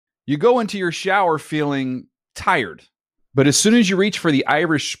You go into your shower feeling tired, but as soon as you reach for the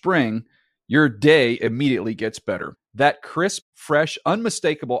Irish Spring, your day immediately gets better. That crisp, fresh,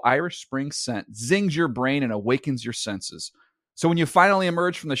 unmistakable Irish Spring scent zings your brain and awakens your senses. So when you finally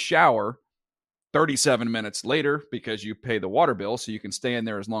emerge from the shower 37 minutes later, because you pay the water bill so you can stay in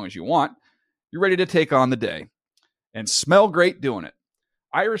there as long as you want, you're ready to take on the day and smell great doing it.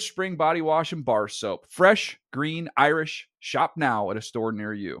 Irish Spring Body Wash and Bar Soap. Fresh, green, Irish. Shop now at a store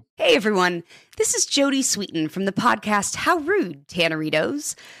near you. Hey, everyone. This is Jody Sweeten from the podcast How Rude,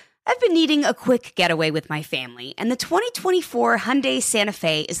 Tanneritos. I've been needing a quick getaway with my family, and the 2024 Hyundai Santa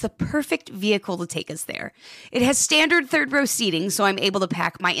Fe is the perfect vehicle to take us there. It has standard third-row seating, so I'm able to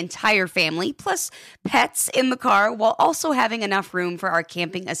pack my entire family, plus pets, in the car, while also having enough room for our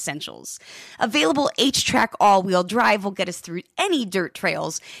camping essentials. Available H-Track all-wheel drive will get us through any dirt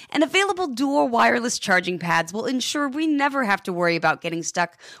trails, and available dual wireless charging pads will ensure we never have to worry about getting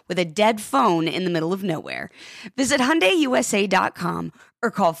stuck with a dead phone in the middle of nowhere. Visit HyundaiUSA.com or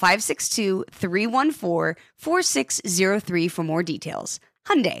call 562-314-4603 for more details.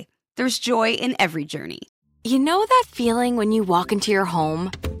 Hyundai, there's joy in every journey. You know that feeling when you walk into your home,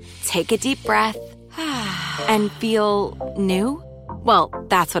 take a deep breath, and feel new? Well,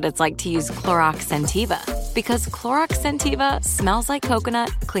 that's what it's like to use Clorox Scentiva. Because Clorox Scentiva smells like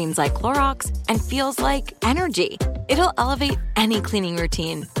coconut, cleans like Clorox, and feels like energy. It'll elevate any cleaning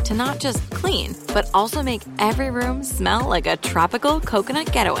routine to not just clean, but also make every room smell like a tropical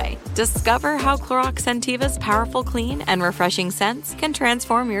coconut getaway. Discover how Clorox Scentiva's powerful clean and refreshing scents can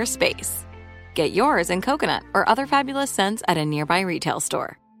transform your space. Get yours in coconut or other fabulous scents at a nearby retail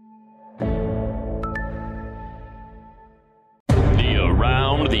store. The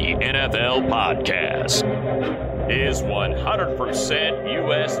Around the NFL podcast is 100%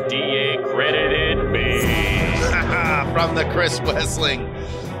 USDA credited me. From the Chris Wessling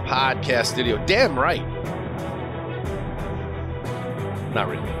podcast studio. Damn right. Not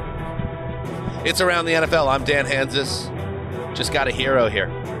really. It's Around the NFL. I'm Dan Hanzus. Just got a hero here.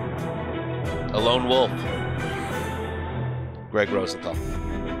 A lone wolf. Greg Rosenthal.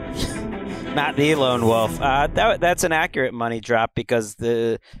 Not the lone wolf. That's an accurate money drop because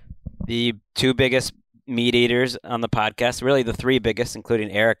the two biggest meat eaters on the podcast, really the three biggest, including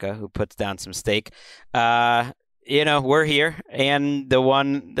Erica, who puts down some steak, we're here, and the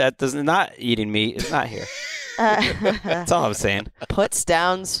one that does not eating meat is not here. That's all I'm saying. Puts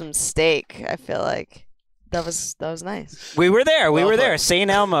down some steak. I feel like that was nice. We were there. We were there. St.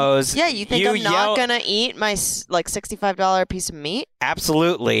 Elmo's. Yeah, you think I'm not gonna eat my $65 piece of meat?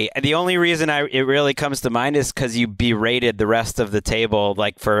 Absolutely. And the only reason it really comes to mind is because you berated the rest of the table,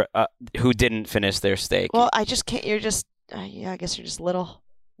 like for who didn't finish their steak. Well, I just can't. You're just. I guess you're just little.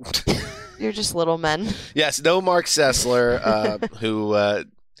 You're just little men. Yes, no Mark Sessler, who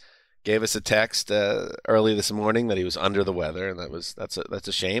gave us a text early this morning that he was under the weather, and that's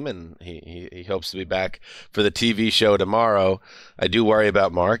a shame. And he hopes to be back for the TV show tomorrow. I do worry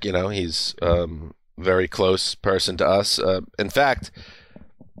about Mark. You know, he's very close person to us. In fact,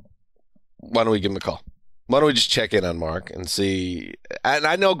 why don't we give him a call? Why don't we just check in on Mark and see? And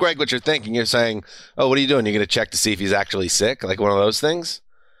I know, Greg, what you're thinking. You're saying, "Oh, what are you doing? You're going to check to see if he's actually sick, like one of those things."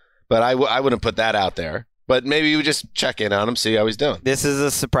 But I wouldn't put that out there. But maybe you would just check in on him, see how he's doing. This is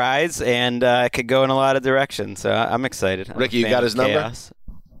a surprise, and it could go in a lot of directions. So I'm excited. Ricky, you got his number?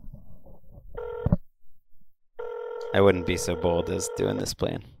 I wouldn't be so bold as doing this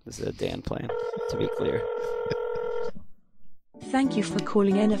plan. This is a Dan plan, to be clear. Thank you for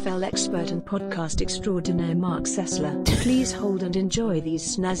calling NFL expert and podcast extraordinaire Mark Sessler. Please hold and enjoy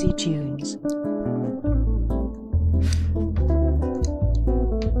these snazzy tunes.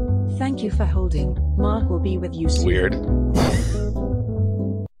 Thank you for holding. Mark will be with you soon. Weird.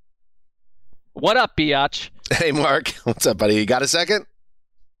 What up, biatch? Hey, Mark. What's up, buddy? You got a second?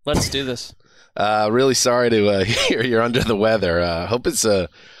 Let's do this. Really sorry to hear you're under the weather. Hope it's a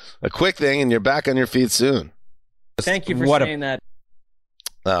quick thing and you're back on your feet soon. Thank you for saying that.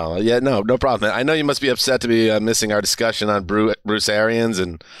 Oh, yeah, no problem. I know you must be upset to be missing our discussion on Bruce Arians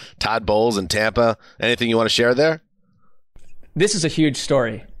and Todd Bowles in Tampa. Anything you want to share there? This is a huge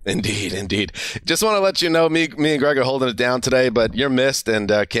story. Indeed. Just want to let you know, me and Greg are holding it down today, but you're missed and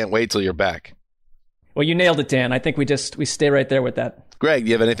can't wait till you're back. Well, you nailed it, Dan. I think we stay right there with that. Greg, do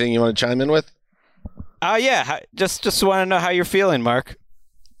you have anything you want to chime in with? Yeah. Just want to know how you're feeling, Mark.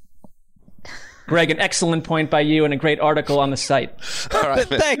 Greg, an excellent point by you and a great article on the site. All right,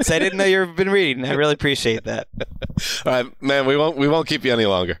 thanks. I didn't know you've been reading. I really appreciate that. All right, man. We won't keep you any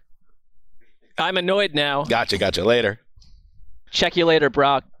longer. I'm annoyed now. Gotcha. Later. Check you later,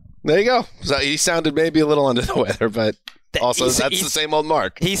 Brock. There you go. So he sounded maybe a little under the weather, but Also, that's the same old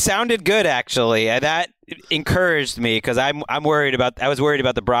Mark. He sounded good, actually. That encouraged me because I was worried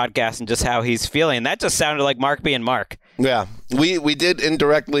about the broadcast and just how he's feeling. That just sounded like Mark being Mark. Yeah, we did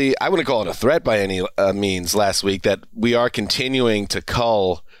indirectly. I wouldn't call it a threat by any means last week that we are continuing to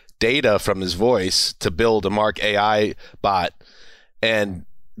cull data from his voice to build a Mark AI bot, and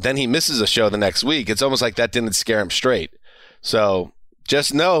then he misses a show the next week. It's almost like that didn't scare him straight. So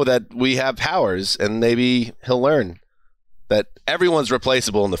just know that we have powers, and maybe he'll learn that everyone's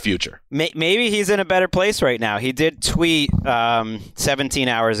replaceable in the future. Maybe he's in a better place right now. He did tweet 17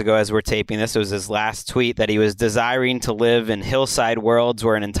 hours ago as we're taping this. It was his last tweet that he was desiring to live in hillside worlds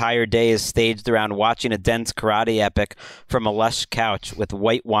where an entire day is staged around watching a dense karate epic from a lush couch with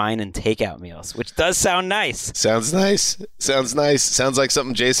white wine and takeout meals, which does sound nice. Sounds nice. Sounds like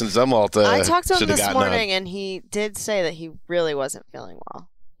something Jason Zumwalt I talked to him this morning, and he did say that he really wasn't feeling well.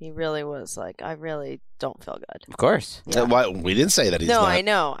 He really was like, I really don't feel good. Of course. Yeah. Why, we didn't say that he's not.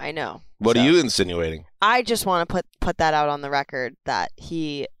 No, I know. What are you insinuating? I just want to put that out on the record that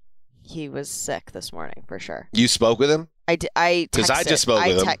he was sick this morning for sure. You spoke with him? Because I just spoke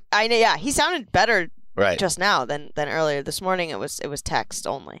with him. I know. Yeah, he sounded better right just now than earlier this morning. It was text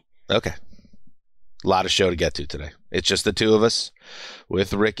only. Okay. A lot of show to get to today. It's just the two of us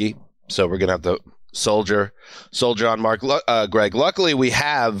with Ricky, so we're gonna have to soldier on Mark. Greg, luckily we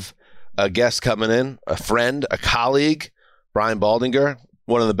have a guest coming in, a friend, a colleague, Brian Baldinger,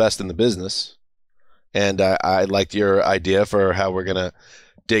 one of the best in the business. And I liked your idea for how we're going to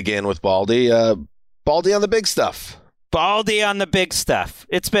dig in with Baldy. Baldy on the big stuff. Baldy on the big stuff.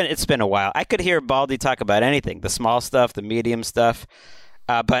 It's been a while. I could hear Baldy talk about anything, the small stuff, the medium stuff.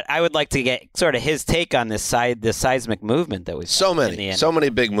 But I would like to get sort of his take on this seismic movement that we've so many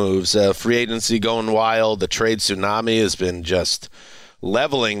big moves. Free agency going wild. The trade tsunami has been just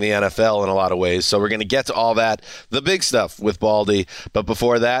leveling the NFL in a lot of ways. So we're going to get to all that, the big stuff with Baldy. But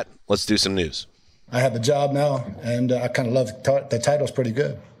before that, let's do some news. I have the job now, and I kind of love the title's pretty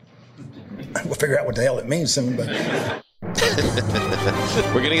good. We'll figure out what the hell it means soon, but...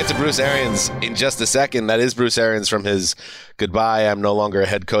 We're going to get to Bruce Arians in just a second. That is Bruce Arians from his goodbye, I'm no longer a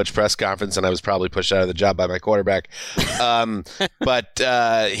head coach press conference, and I was probably pushed out of the job by my quarterback.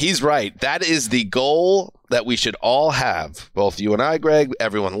 But he's right. That is the goal that we should all have, both you and I, Greg,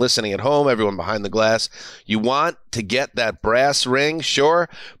 everyone listening at home, everyone behind the glass. You want to get that brass ring, sure,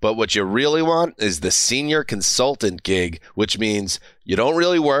 but what you really want is the senior consultant gig, which means you don't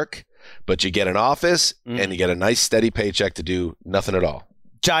really work, but you get an office and you get a nice steady paycheck to do nothing at all.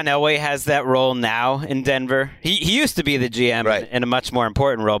 John Elway has that role now in Denver. He used to be the GM in a much more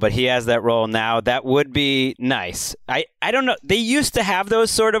important role, but he has that role now. That would be nice. I don't know. They used to have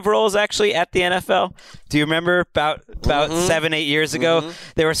those sort of roles actually at the NFL. Do you remember about 7-8 years ago?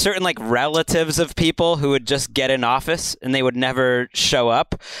 There were certain like relatives of people who would just get in office and they would never show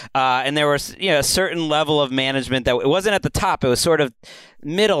up. And there was a certain level of management that it wasn't at the top. It was sort of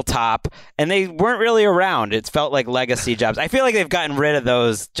middle top, and they weren't really around. It felt like legacy jobs. I feel like they've gotten rid of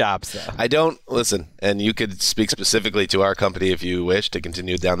those jobs, though. I don't listen, and you could speak specifically to our company if you wish to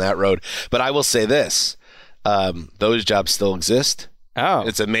continue down that road. But I will say this: those jobs still exist. Oh,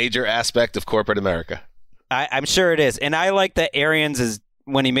 it's a major aspect of corporate America. I'm sure it is, and I like that Arians is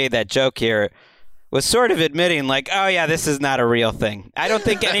when he made that joke here. Was sort of admitting like, oh yeah, this is not a real thing. I don't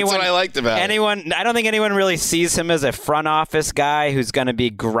think anyone. That's what I liked about it. I don't think anyone really sees him as a front office guy who's going to be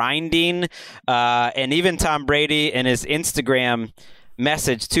grinding. And even Tom Brady and his Instagram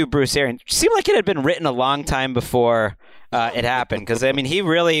message to Bruce Arians seemed like it had been written a long time before it happened. Because I mean, he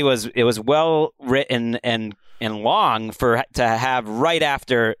really was. It was well written and long to have right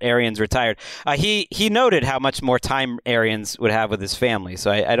after Arians retired. He noted how much more time Arians would have with his family. So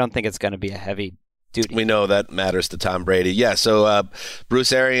I don't think it's going to be a heavy duty. We know that matters to Tom Brady. Yeah, so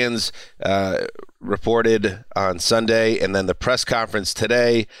Bruce Arians reported on Sunday, and then the press conference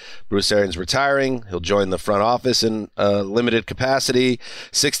today, Bruce Arians retiring. He'll join the front office in limited capacity.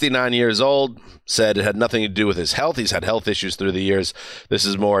 69 years old, said it had nothing to do with his health. He's had health issues through the years. This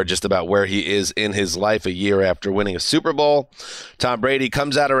is more just about where he is in his life a year after winning a Super Bowl. Tom Brady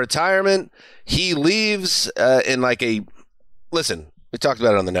comes out of retirement. He leaves in like a... Listen, we talked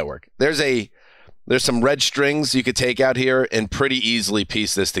about it on the network. There's some red strings you could take out here and pretty easily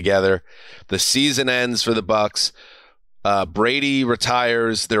piece this together. The season ends for the Bucs. Brady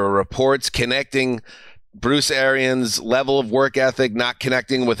retires. There are reports connecting Bruce Arians' level of work ethic, not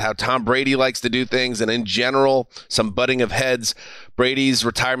connecting with how Tom Brady likes to do things, and in general, some butting of heads. Brady's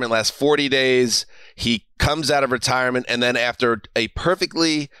retirement lasts 40 days. He comes out of retirement, and then after a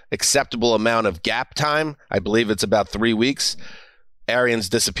perfectly acceptable amount of gap time, I believe it's about 3 weeks, Arians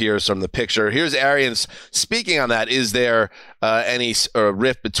disappears from the picture. Here's Arians speaking on that. Is there any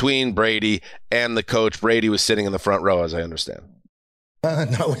rift between Brady and the coach? Brady was sitting in the front row, as I understand.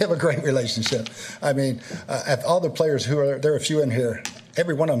 No, we have a great relationship. I mean, all the players there are a few in here,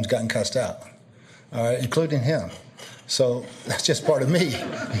 every one of them's gotten cussed out, including him. So that's just part of me,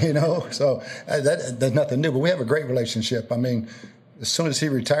 you know. So that's nothing new, but we have a great relationship. I mean, as soon as he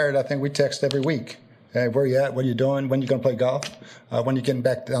retired, I think we text every week. Hey, where you at? What are you doing? When you going to play golf? When you getting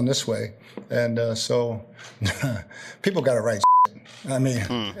back down this way? And so people got it right. I mean,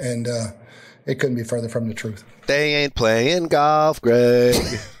 and it couldn't be further from the truth. They ain't playing golf, Greg.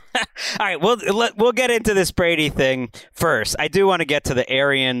 All right, we'll get into this Brady thing first. I do want to get to the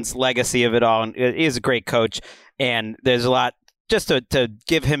Arians legacy of it all. And he is a great coach, and there's a lot just to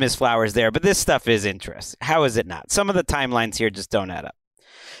give him his flowers there. But this stuff is interesting. How is it not? Some of the timelines here just don't add up.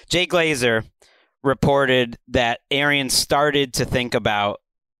 Jay Glazer reported that Arians started to think about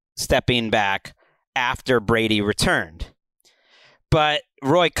stepping back after Brady returned. But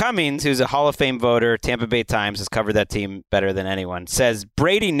Roy Cummings, who's a Hall of Fame voter, Tampa Bay Times, has covered that team better than anyone, says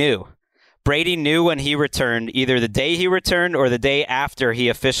Brady knew. Brady knew when he returned, either the day he returned or the day after he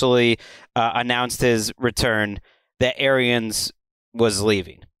officially announced his return, that Arians was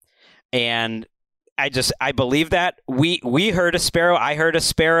leaving. And I believe that. We heard a sparrow. I heard a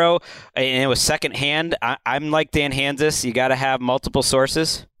sparrow, and it was secondhand. I'm like Dan Hansis. You got to have multiple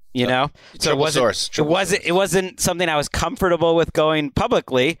sources, you know. So it wasn't something I was comfortable with going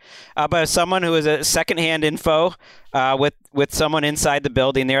publicly, but someone who was a secondhand info with someone inside the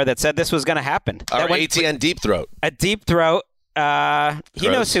building there that said this was going to happen. Our ATN Deep Throat. A Deep Throat. He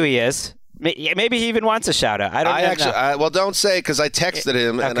knows who he is. Maybe he even wants a shout out. I don't know. Well, don't say, because I texted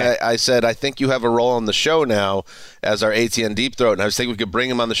him and I said, I think you have a role on the show now as our ATN Deep Throat. And I was thinking we could bring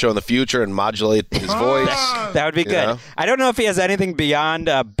him on the show in the future and modulate his voice. That would be good. Know? I don't know if he has anything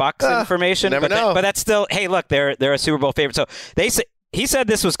beyond Bucks information. Never know. But that's still, hey, look, they're a Super Bowl favorite. So he said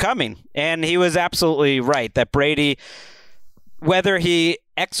this was coming, and he was absolutely right that Brady, whether he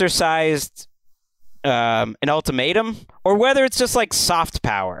exercised an ultimatum or whether it's just like soft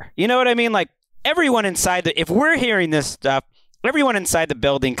power, you know what I mean? Like everyone inside if we're hearing this stuff, everyone inside the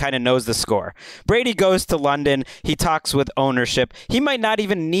building kind of knows the score. Brady goes to London. He talks with ownership. He might not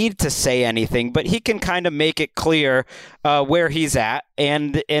even need to say anything, but he can kind of make it clear where he's at.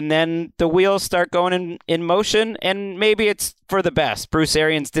 And then the wheels start going in motion, and maybe it's for the best. Bruce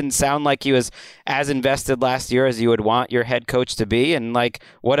Arians didn't sound like he was as invested last year as you would want your head coach to be. And like,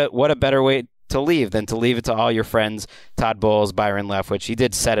 what a better way to leave than to leave it to all your friends, Todd Bowles, Byron Leftwich. He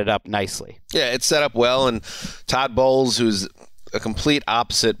did set it up nicely. Yeah, it's set up well, and Todd Bowles, who's a complete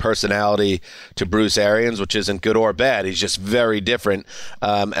opposite personality to Bruce Arians, which isn't good or bad. He's just very different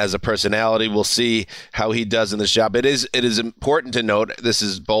as a personality. We'll see how he does in this job. It is important to note this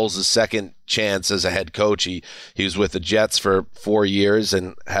is Bowles' second chance as a head coach. He was with the Jets for 4 years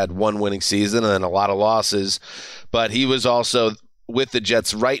and had one winning season and then a lot of losses, but he was also with the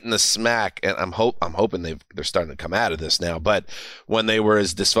Jets right in the smack, and I'm hoping they're starting to come out of this now, but when they were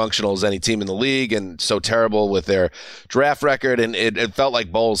as dysfunctional as any team in the league and so terrible with their draft record, and it felt like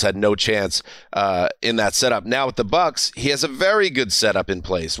Bowles had no chance in that setup. Now with the Bucks, he has a very good setup in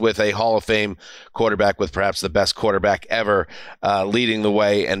place with a Hall of Fame quarterback, with perhaps the best quarterback ever leading the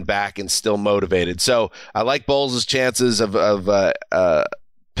way and back and still motivated. So I like Bowles' chances of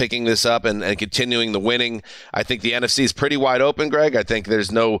picking this up and continuing the winning. I think the NFC is pretty wide open, Greg. I think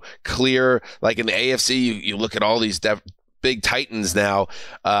there's no clear, like in the AFC, you look at all these big Titans now,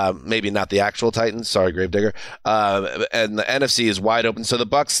 maybe not the actual Titans, sorry, Gravedigger, and the NFC is wide open. So the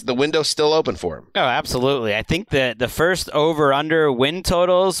Bucks, the window's still open for them. Oh, absolutely. I think that the first over-under win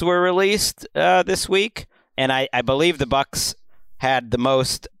totals were released this week, and I believe the Bucks had the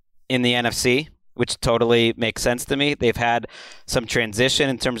most in the NFC, which totally makes sense to me. They've had some transition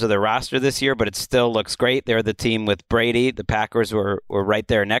in terms of their roster this year, but it still looks great. They're the team with Brady. The Packers were right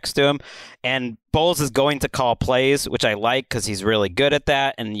there next to him. And Bowles is going to call plays, which I like because he's really good at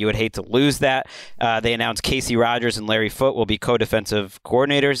that, and you would hate to lose that. They announced Casey Rogers and Larry Foote will be co-defensive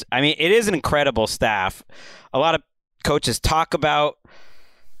coordinators. I mean, it is an incredible staff. A lot of coaches talk about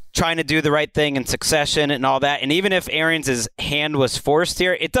trying to do the right thing in succession and all that. And even if Arians' hand was forced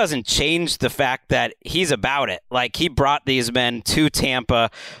here, it doesn't change the fact that he's about it. Like, he brought these men to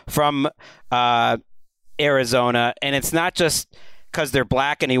Tampa from Arizona, and it's not just because they're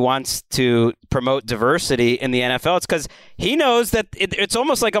black and he wants to promote diversity in the NFL. It's because he knows that it's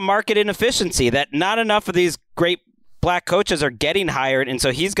almost like a market inefficiency, that not enough of these great black coaches are getting hired, and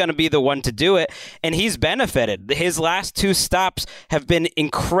so he's going to be the one to do it, and he's benefited. His last 2 stops have been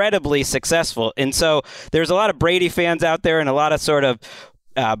incredibly successful, and so there's a lot of Brady fans out there and a lot of sort of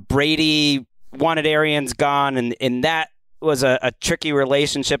Brady wanted Arians gone, and that was a tricky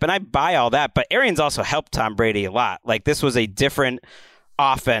relationship, and I buy all that, but Arians also helped Tom Brady a lot. Like, this was a different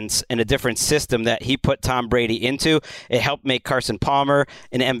offense and a different system that he put Tom Brady into. It helped make Carson Palmer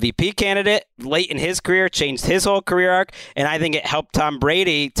an MVP candidate late in his career, changed his whole career arc, and I think it helped Tom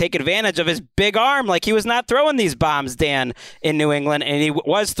Brady take advantage of his big arm. Like, he was not throwing these bombs, Dan, in New England, and he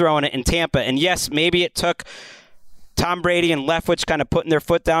was throwing it in Tampa. And yes, maybe it took Tom Brady and Leftwich kind of putting their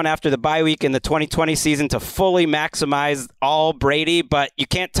foot down after the bye week in the 2020 season to fully maximize all Brady, but you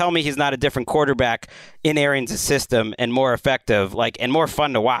can't tell me he's not a different quarterback in Arians' system and more effective, and more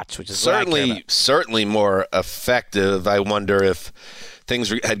fun to watch, which is certainly more effective. I wonder if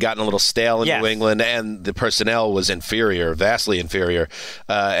things had gotten a little stale in New England, and the personnel was inferior, vastly inferior.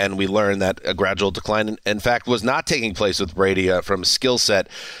 And we learned that a gradual decline, in fact, was not taking place with Brady from a skill set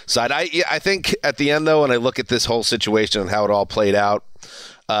side. I think at the end, though, when I look at this whole situation and how it all played out,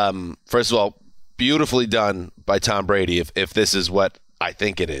 first of all, beautifully done by Tom Brady, if this is what I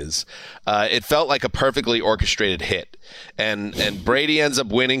think it is. It felt like a perfectly orchestrated hit. And Brady ends up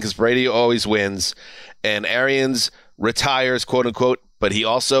winning because Brady always wins. And Arians retires, quote unquote, but he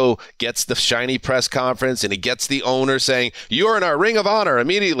also gets the shiny press conference, and he gets the owner saying, "You're in our Ring of Honor"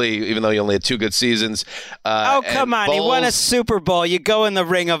 immediately, even though he only had 2 good seasons. Come on. He won a Super Bowl. You go in the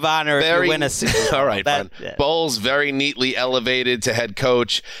Ring of Honor if you win a Super Bowl. All right, fine. Bowles very neatly elevated to head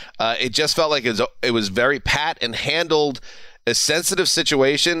coach. It just felt like it was very pat and handled a sensitive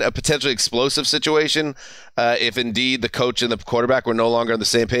situation, a potentially explosive situation. If indeed the coach and the quarterback were no longer on the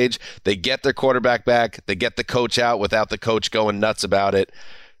same page, they get their quarterback back. They get the coach out without the coach going nuts about it.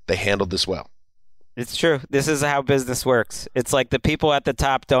 They handled this well. It's true. This is how business works. It's like the people at the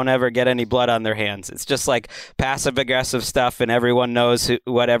top don't ever get any blood on their hands. It's just like passive aggressive stuff, and everyone knows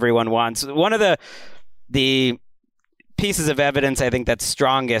what everyone wants. One of the pieces of evidence I think that's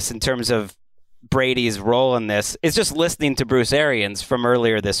strongest in terms of Brady's role in this is just listening to Bruce Arians from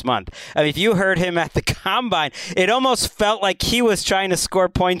earlier this month. I mean, if you heard him at the Combine, it almost felt like he was trying to score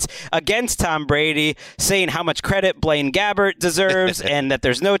points against Tom Brady, saying how much credit Blaine Gabbert deserves and that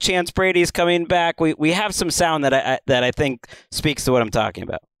there's no chance Brady's coming back. We have some sound that I think speaks to what I'm talking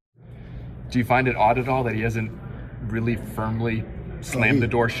about. Do you find it odd at all that he hasn't really firmly slammed the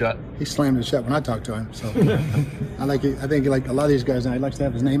door shut? He slammed it shut when I talked to him. So I think like a lot of these guys, he likes to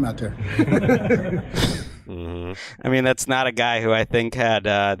have his name out there. I mean, that's not a guy who I think had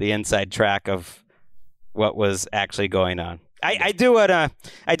the inside track of what was actually going on. I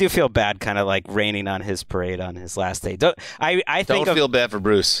do feel bad, kind of like raining on his parade on his last day. Don't feel bad for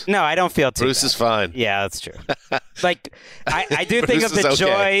Bruce. No, I don't feel too Bruce bad. Is fine. Yeah, that's true. Like I do think of the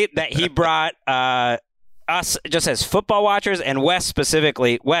joy that he brought us just as football watchers, and Wes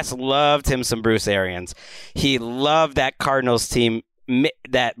specifically. Wes loved him some Bruce Arians. He loved that Cardinals team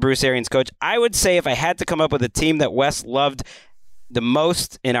that Bruce Arians coached. I would say if I had to come up with a team that Wes loved the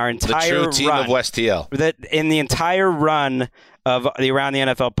most in our entire the true team run, of West TL. That in the entire run of the Around the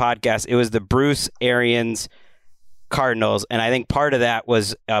NFL podcast, it was the Bruce Arians Cardinals, and I think part of that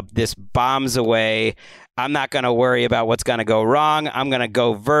was this bombs away. I'm not going to worry about what's going to go wrong. I'm going to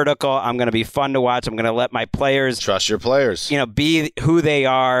go vertical. I'm going to be fun to watch. I'm going to let my players trust your players. Be who they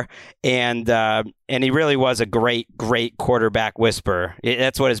are. And he really was a great quarterback whisperer.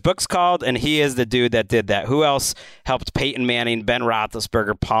 That's what his book's called, and he is the dude that did that. Who else helped Peyton Manning, Ben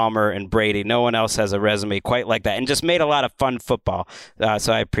Roethlisberger, Palmer, and Brady? No one else has a resume quite like that, and just made a lot of fun football.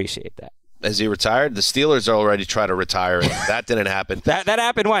 So I appreciate that. Has he retired? The Steelers already tried to retire him. That didn't happen. That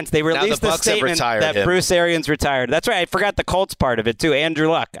happened once. They released a statement that Bruce Arians retired. That's right. I forgot the Colts part of it too. Andrew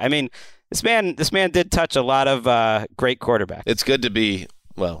Luck. I mean, this man did touch a lot of great quarterbacks. It's good to be,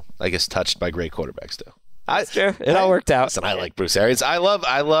 well, I guess touched by great quarterbacks too. That's true. It all worked out. Listen, I like Bruce Arians. I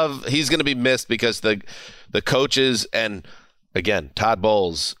love. He's going to be missed because the coaches and again Todd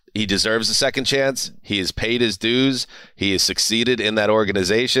Bowles. He deserves a second chance. He has paid his dues. He has succeeded in that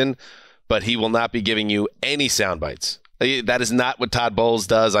organization. But he will not be giving you any sound bites. That is not what Todd Bowles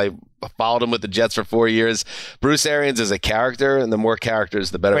does. I followed him with the Jets for 4 years. Bruce Arians is a character, and the more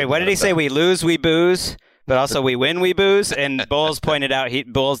characters, the better. Wait, what did he say? We lose, we booze, but also we win, we booze. And Bowles pointed out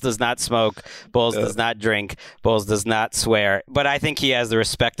Bowles does not smoke, Bowles does not drink, Bowles does not swear. But I think he has the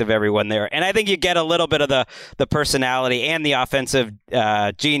respect of everyone there. And I think you get a little bit of the personality and the offensive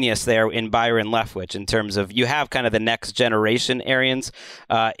genius there in Byron Leftwich in terms of you have kind of the next generation Arians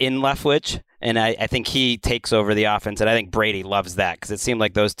in Leftwich. And I think he takes over the offense. And I think Brady loves that because it seemed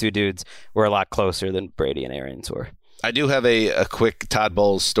like those two dudes were a lot closer than Brady and Arians were. I do have a quick Todd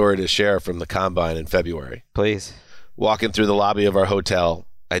Bowles story to share from the Combine in February. Please. Walking through the lobby of our hotel,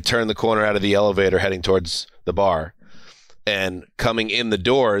 I turned the corner out of the elevator heading towards the bar, and coming in the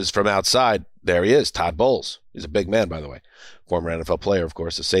doors from outside, there he is, Todd Bowles. He's a big man, by the way. Former NFL player, of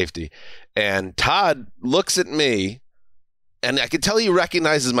course, a safety. And Todd looks at me, and I can tell he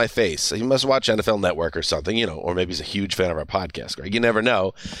recognizes my face. He must watch NFL Network or something, or maybe he's a huge fan of our podcast, Greg. You never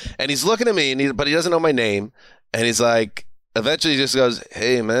know. And he's looking at me, but he doesn't know my name. And he's like, eventually he just goes,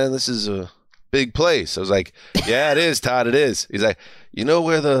 "Hey, man, this is a big place." I was like, "Yeah, it is, Todd, it is." He's like, "You know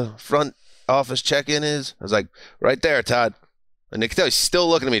where the front office check-in is?" I was like, "Right there, Todd." And Nick, he's still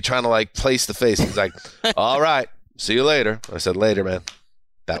looking at me, trying to place the face. He's like, "All right, see you later." I said, "Later, man."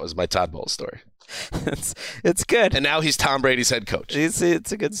 That was my Todd Bowles story. It's good. And now he's Tom Brady's head coach. It's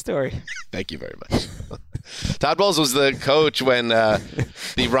a good story. Thank you very much. Todd Bowles was the coach when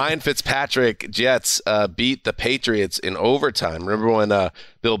the Ryan Fitzpatrick Jets beat the Patriots in overtime. Remember when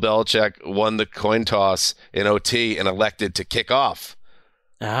Bill Belichick won the coin toss in OT and elected to kick off?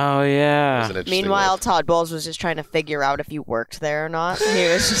 Oh, yeah. Meanwhile, Todd Bowles was just trying to figure out if you worked there or not. He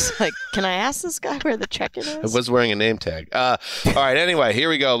was just like, "Can I ask this guy where the check-in is?" I was wearing a name tag. All right, anyway, here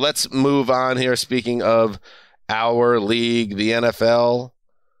we go. Let's move on here. Speaking of our league, the NFL,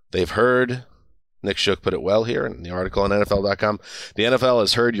 they've heard. Nick Shook put it well here in the article on NFL.com. The NFL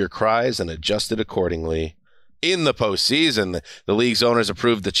has heard your cries and adjusted accordingly. In the postseason, the league's owners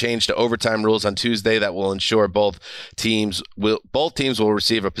approved the change to overtime rules on Tuesday that will ensure both teams will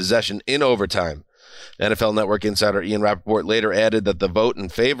receive a possession in overtime. NFL Network insider Ian Rappaport later added that the vote in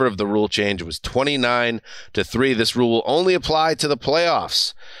favor of the rule change was 29-3. This rule will only apply to the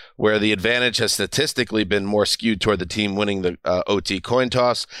playoffs, where the advantage has statistically been more skewed toward the team winning the OT coin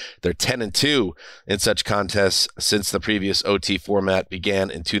toss. They're 10-2 in such contests since the previous OT format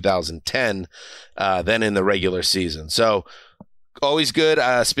began in 2010, then in the regular season. So always good.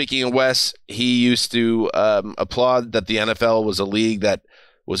 Speaking of Wes, he used to applaud that the NFL was a league that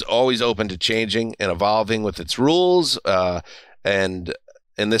was always open to changing and evolving with its rules. And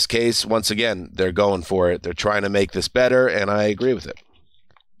in this case, once again, they're going for it. They're trying to make this better, and I agree with it.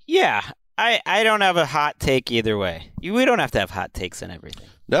 Yeah, I don't have a hot take either way. We don't have to have hot takes on everything.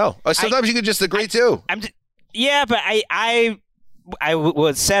 No. Sometimes you could just agree too. Yeah, but I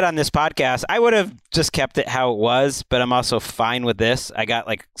was said on this podcast, I would have just kept it how it was, but I'm also fine with this. I got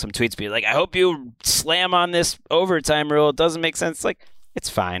some tweets being like, "I hope you slam on this overtime rule. It doesn't make sense." It's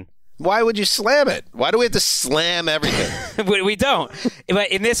fine. Why would you slam it? Why do we have to slam everything? We don't.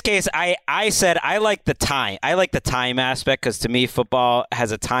 But in this case, I said I like the time. I like the time aspect because to me, football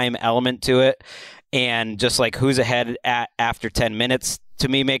has a time element to it. And just who's ahead after 10 minutes to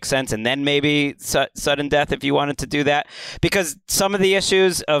me makes sense. And then maybe sudden death if you wanted to do that. Because some of the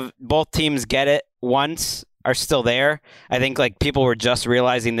issues of both teams get it once are still there. I think people were just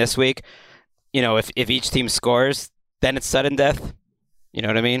realizing this week, if each team scores, then it's sudden death. You know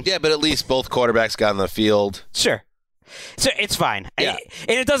what I mean? Yeah, but at least both quarterbacks got on the field. Sure. So it's fine. Yeah.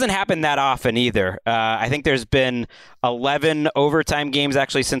 And it doesn't happen that often either. I think there's been 11 overtime games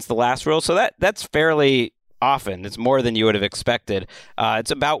actually since the last rule. So that's fairly often. It's more than you would have expected.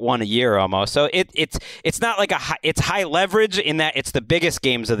 It's about one a year almost. So it's not it's high leverage in that it's the biggest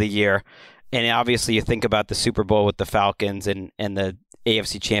games of the year. And obviously you think about the Super Bowl with the Falcons and the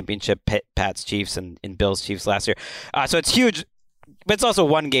AFC Championship, Pats Chiefs and Bills Chiefs last year. So it's huge. But it's also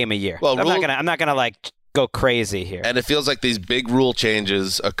one game a year. Well, I'm not gonna go crazy here. And it feels like these big rule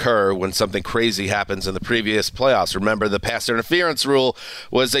changes occur when something crazy happens in the previous playoffs. Remember, the pass interference rule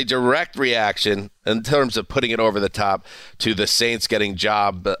was a direct reaction in terms of putting it over the top to the Saints getting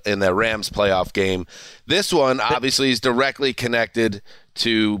jobbed in the Rams playoff game. This one obviously is directly connected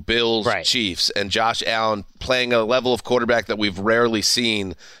to Bills Chiefs and Josh Allen playing a level of quarterback that we've rarely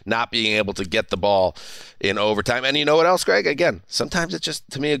seen, not being able to get the ball in overtime. And you know what else, Greg? Again, sometimes it's just,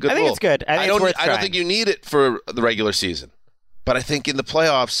 to me, a good rule. I think it's good. I don't think you need it for the regular season. But I think in the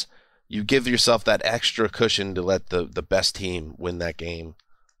playoffs, you give yourself that extra cushion to let the best team win that game.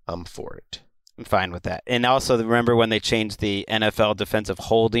 I'm for it. I'm fine with that. And also, remember when they changed the NFL defensive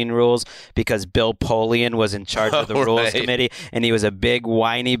holding rules because Bill Polian was in charge of the rules committee, and he was a big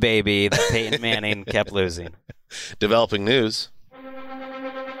whiny baby that Peyton Manning kept losing. Developing news.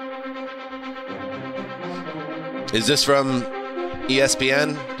 Is this from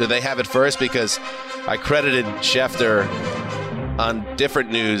ESPN? Do they have it first? Because I credited Schefter on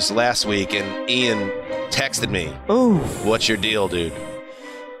different news last week, and Ian texted me. Ooh. What's your deal, dude?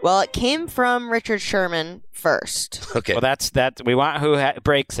 Well, it came from Richard Sherman first. Okay. Well, that's that. We want who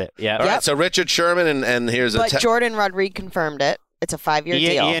breaks it. Yeah. All right, so Richard Sherman, and here's But Jordan Rodriguez confirmed it. It's a 5-year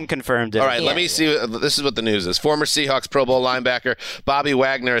deal. Ian confirmed it. All right, let me see. This is what the news is. Former Seahawks Pro Bowl linebacker Bobby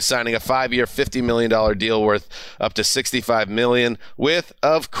Wagner is signing a 5-year, $50 million deal worth up to $65 million with,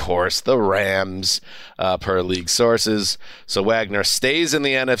 of course, the Rams, per league sources. So Wagner stays in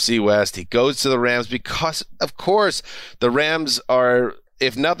the NFC West. He goes to the Rams because, of course, the Rams are,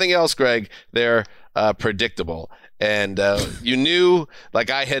 if nothing else, Greg, they're predictable. And you knew, like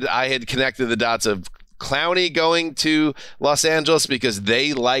I had connected the dots of Clowney going to Los Angeles because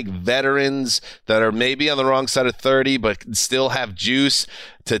they like veterans that are maybe on the wrong side of 30 but still have juice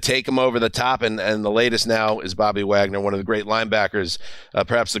to take them over the top. And the latest now is Bobby Wagner, one of the great linebackers,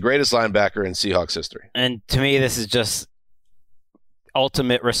 perhaps the greatest linebacker in Seahawks history. And to me, this is just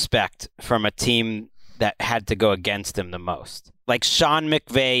ultimate respect from a team that had to go against him the most. Like, Sean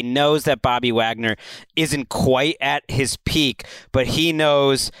McVay knows that Bobby Wagner isn't quite at his peak, but he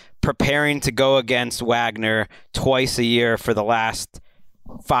knows preparing to go against Wagner twice a year for the last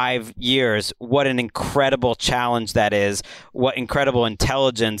 5 years, what an incredible challenge that is, what incredible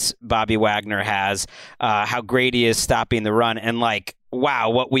intelligence Bobby Wagner has, how great he is stopping the run, and like, wow,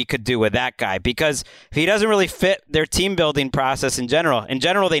 what we could do with that guy. Because if he doesn't really fit their team building process in general,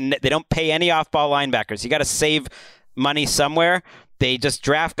 they don't pay any off-ball linebackers. You got to save money somewhere. They just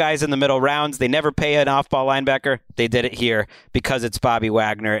draft guys in the middle rounds. They never pay an off-ball linebacker. They did it here because it's Bobby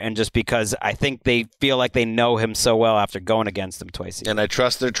Wagner and just because I think they feel like they know him so well after going against him twice a year. And I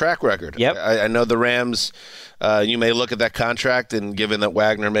trust their track record. Yep. I know the Rams, you may look at that contract, and given that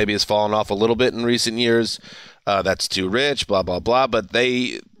Wagner maybe has fallen off a little bit in recent years, that's too rich, blah, blah, blah. But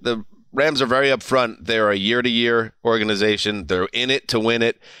the Rams are very upfront. They're a year-to-year organization. They're in it to win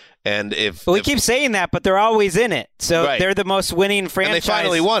it. And we keep saying that, but they're always in it. So right. They're the most winning franchise. And they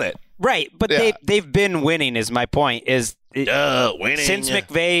finally won it. Right, but they've been winning is my point. Winning. Since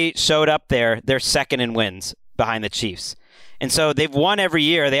McVay showed up there, they're second in wins behind the Chiefs. And so they've won every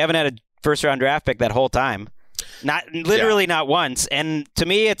year. They haven't had a first-round draft pick that whole time. Not once. And to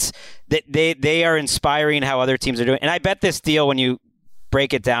me, it's that they are inspiring how other teams are doing. And I bet this deal, when you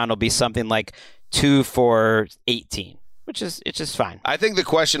break it down, will be something like 2 for $18. It's just fine. I think the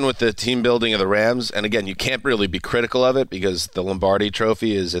question with the team building of the Rams, and again, you can't really be critical of it because the Lombardi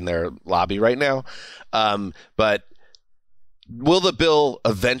Trophy is in their lobby right now, but will the bill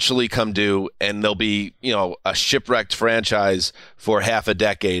eventually come due and they'll be, a shipwrecked franchise for half a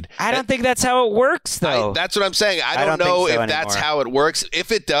decade? I don't think that's how it works, though. That's what I'm saying. I don't know if that's how it works.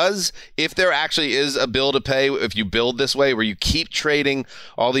 If it does, if there actually is a bill to pay, if you build this way where you keep trading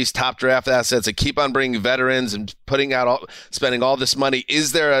all these top draft assets and keep on bringing veterans and spending all this money,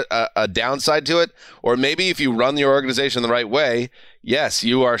 is there a downside to it? Or maybe if you run your organization the right way, yes,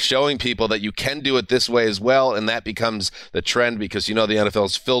 you are showing people that you can do it this way as well, and that becomes the trend because the NFL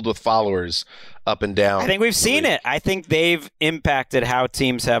is filled with followers up and down. I think we've seen it. I think they've impacted how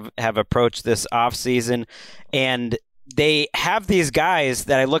teams have approached this offseason, and they have these guys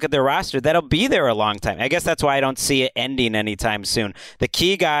that I look at their roster that'll be there a long time. I guess that's why I don't see it ending anytime soon. The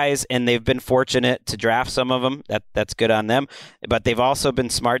key guys, and they've been fortunate to draft some of them. That's good on them. But they've also been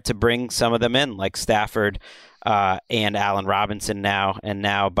smart to bring some of them in, like Stafford and Allen Robinson and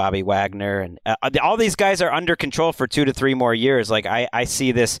now Bobby Wagner. And all these guys are under control for 2 to 3 more years. Like I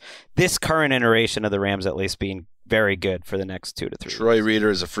see this current iteration of the Rams at least being very good for the next 2 to 3 Troy years. Reeder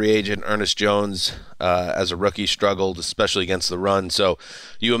is a free agent. Ernest Jones, as a rookie, struggled, especially against the run. So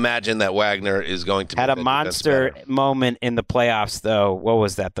you imagine that Wagner is going to had a monster moment in the playoffs, though. What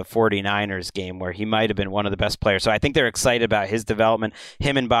was that? The 49ers game where he might have been one of the best players. So I think they're excited about his development.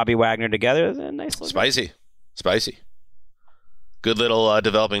 Him and Bobby Wagner together is a nice little Spicy. Good little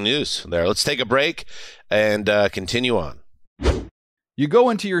developing news there. Let's take a break and continue on. You go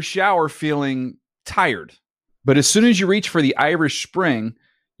into your shower feeling tired, but as soon as you reach for the Irish Spring,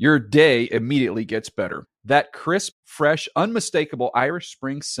 your day immediately gets better. That crisp, fresh, unmistakable Irish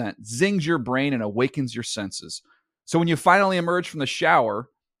Spring scent zings your brain and awakens your senses. So when you finally emerge from the shower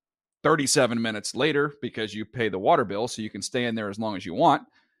 37 minutes later, because you pay the water bill so you can stay in there as long as you want,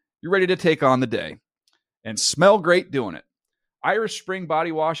 you're ready to take on the day. And smell great doing it. Irish Spring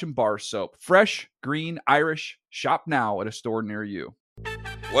Body Wash and Bar Soap. Fresh, green, Irish. Shop now at a store near you.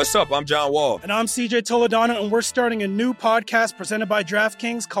 What's up? I'm John Wall. And I'm CJ Toledano, and we're starting a new podcast presented by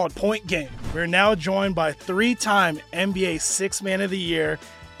DraftKings called Point Game. We're now joined by 3-time NBA Sixth Man of the Year,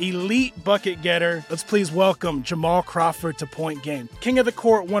 elite bucket getter. Let's please welcome Jamal Crawford to Point Game. King of the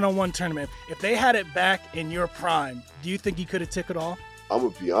Court one-on-one tournament. If they had it back in your prime, do you think you could have took it all? I'm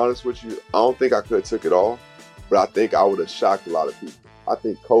going to be honest with you. I don't think I could have took it all, but I think I would have shocked a lot of people. I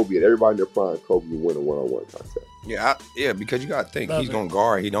think Kobe and everybody in their prime, Kobe will win a one-on-one contest. Yeah, because you got to think he's going to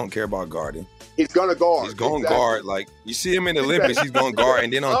guard. He don't care about guarding. He's going to guard. He's going to guard. Like, you see him in the Olympics, he's going to guard.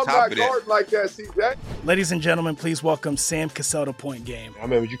 And then on top of that. Like that, see that? Ladies and gentlemen, please welcome Sam Cassell to Point Game. I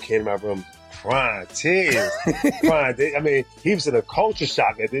remember you came to my room crying, tears, crying. I mean, he was in a culture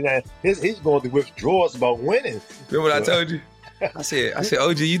shock. And then he's going through withdrawals about winning. Remember what I told you? I said,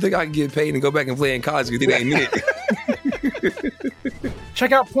 OG, you think I can get paid and go back and play in college because it ain't it?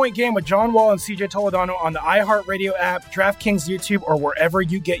 Check out Point Game with John Wall and CJ Toledano on the iHeartRadio app, DraftKings YouTube, or wherever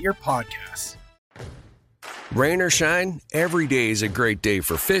you get your podcasts. Rain or shine, every day is a great day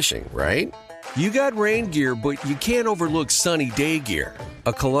for fishing, right? You got rain gear, but you can't overlook sunny day gear.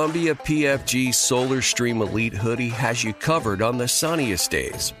 A Columbia PFG Solar Stream Elite hoodie has you covered on the sunniest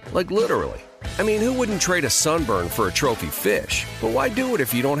days. Like literally. I mean, who wouldn't trade a sunburn for a trophy fish? But why do it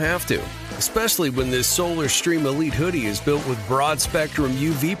if you don't have to? Especially when this Solar Stream Elite hoodie is built with broad-spectrum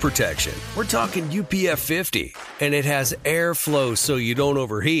UV protection. We're talking UPF 50, and it has airflow so you don't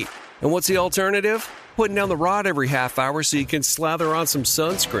overheat. And what's the alternative? Putting down the rod every half hour so you can slather on some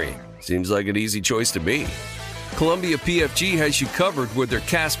sunscreen. Seems like an easy choice to be. Columbia PFG has you covered with their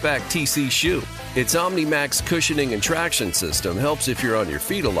Castback TC shoe. Its OmniMax cushioning and traction system helps if you're on your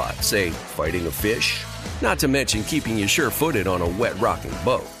feet a lot, say, fighting a fish. Not to mention keeping you sure-footed on a wet rocking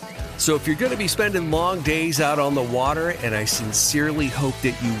boat. So if you're going to be spending long days out on the water, and I sincerely hope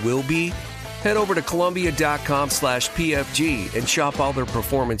that you will be, head over to Columbia.com/PFG and shop all their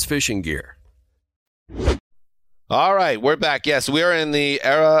performance fishing gear. All right, we're back. Yes, we are in the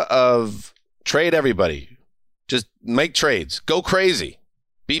era of trade everybody. Just make trades. Go crazy.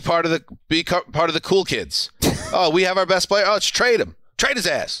 Be part of the cool kids. Oh, we have our best player. Oh, let's trade him. Trade his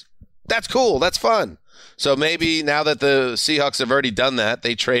ass. That's cool. That's fun. So maybe now that the Seahawks have already done that,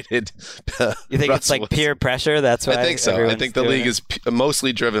 they traded. You think it's like peer pressure? That's why I think so. I think the league is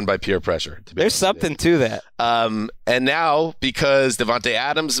mostly driven by peer pressure. There's something to that. And now because Devontae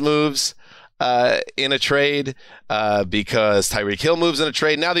Adams moves in a trade, because Tyreek Hill moves in a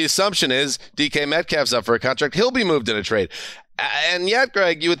trade, now the assumption is DK Metcalf's up for a contract. He'll be moved in a trade. And yet,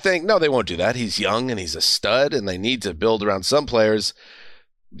 Greg, you would think, no, they won't do that. He's young and he's a stud and they need to build around some players.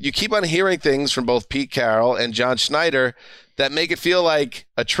 You keep on hearing things from both Pete Carroll and John Schneider that make it feel like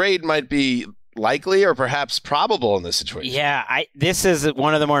a trade might be likely or perhaps probable in this situation. Yeah, this is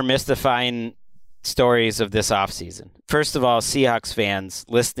one of the more mystifying stories of this offseason. First of all, Seahawks fans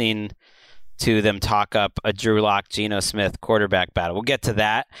listening to them talk up a Drew Lock, Geno Smith quarterback battle. We'll get to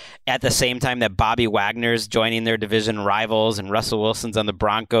that at the same time that Bobby Wagner's joining their division rivals and Russell Wilson's on the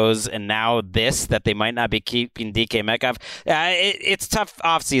Broncos, and now that they might not be keeping DK Metcalf. It's tough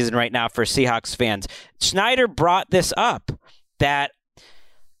offseason right now for Seahawks fans. Schneider brought this up, that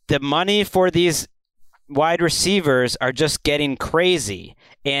the money for these wide receivers are just getting crazy.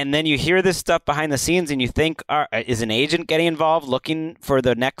 And then you hear this stuff behind the scenes and you think, is an agent getting involved looking for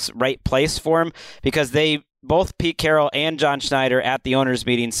the next right place for him? Because both Pete Carroll and John Schneider at the owners'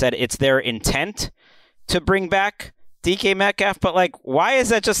 meeting said it's their intent to bring back DK Metcalf. But like, why is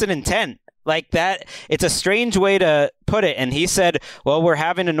that just an intent? Like that, it's a strange way to put it. And he said, well, we're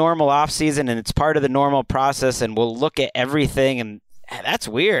having a normal offseason and it's part of the normal process and we'll look at everything. And that's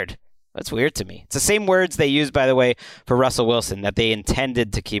weird. That's weird to me. It's the same words they used, by the way, for Russell Wilson, that they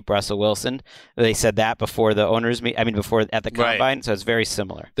intended to keep Russell Wilson. They said that before the owners before at the combine. Right. So it's very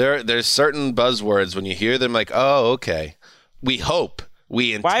similar. There's certain buzzwords when you hear them, like, oh, okay, we hope,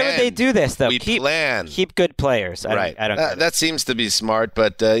 we intend. Why would they do this though? We plan. Keep good players. I don't. That seems to be smart,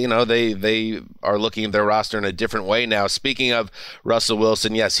 but they are looking at their roster in a different way now. Speaking of Russell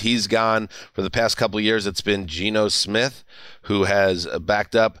Wilson, yes, he's gone. For the past couple of years, it's been Geno Smith who has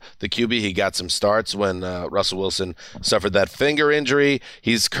backed up the QB. He got some starts when Russell Wilson suffered that finger injury.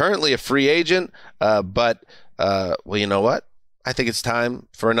 He's currently a free agent, but well, you know what? I think it's time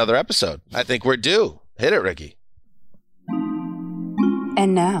for another episode. I think we're due. Hit it, Ricky.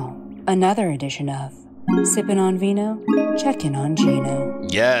 And now, another edition of Sippin' on Vino, Checkin' on Geno.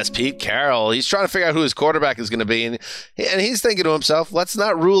 Yes, Pete Carroll. He's trying to figure out who his quarterback is going to be, and he's thinking to himself, let's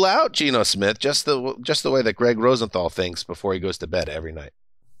not rule out Geno Smith, just the way that Greg Rosenthal thinks before he goes to bed every night.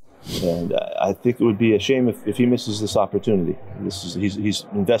 And I think it would be a shame if he misses this opportunity. He's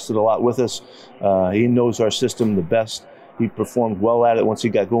invested a lot with us. He knows our system the best. He performed well at it once he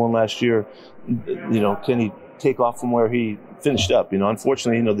got going last year. Can he take off from where he finished up?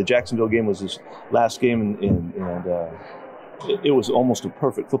 Unfortunately, the Jacksonville game was his last game, and it was almost a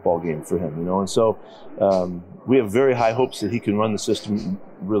perfect football game for him. And so we have very high hopes that he can run the system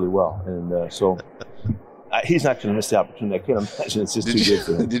really well. And so he's not going to miss the opportunity. I can't imagine it's just too good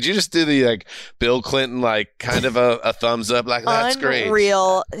for him. Did you just do the Bill Clinton kind of a thumbs up that's great?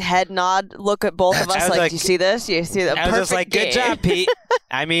 Unreal head nod. Look at both of us do you see this? You see the I was just perfect good job, Pete.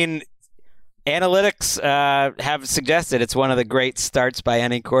 I mean, analytics have suggested it's one of the great starts by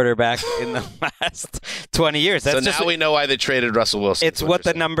any quarterback in the last 20 years. So now we know why they traded Russell Wilson. It's what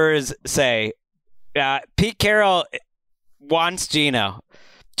the numbers say. Pete Carroll wants Geno.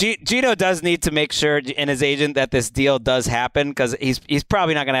 Geno does need to make sure, and his agent, that this deal does happen, because he's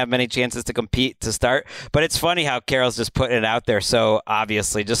probably not going to have many chances to compete to start. But it's funny how Carroll's just putting it out there so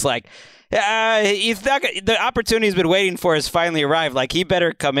obviously, just like he's not. The opportunity he's been waiting for has finally arrived. Like, he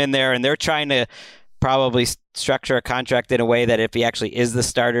better come in there, and they're trying to probably structure a contract in a way that if he actually is the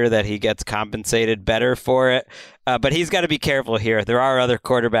starter, that he gets compensated better for it. But he's got to be careful here. There are other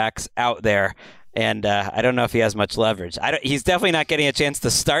quarterbacks out there. And I don't know if he has much leverage. He's definitely not getting a chance to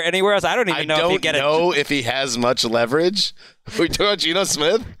start anywhere else. I don't even know if he has much leverage. Are we talking about Geno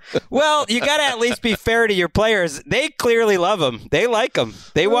Smith? Well, you got to at least be fair to your players. They clearly love him. They like him.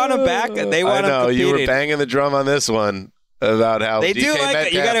 They want him back. They want him competing. You were banging the drum on this one about how they DK do like Metcalf,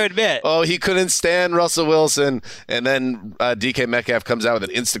 it. You got to admit. Oh, he couldn't stand Russell Wilson, and then DK Metcalf comes out with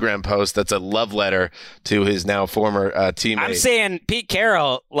an Instagram post that's a love letter to his now former teammate. I'm saying Pete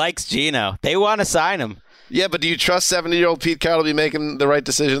Carroll likes Geno. They want to sign him. Yeah, but do you trust 70-year-old Pete Carroll to be making the right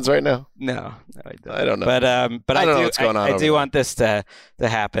decisions right now? No, I don't know. But I don't know what's going on. I do want this to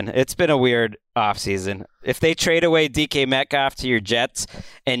happen. It's been a weird offseason. If they trade away DK Metcalf to your Jets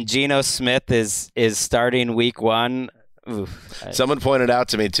and Geno Smith is starting week 1. Someone pointed out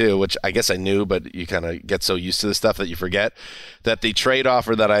to me too, which I guess I knew, but you kind of get so used to the stuff that you forget, that the trade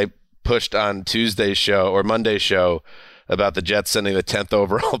offer that I pushed on Tuesday's show or Monday's show about the Jets sending the 10th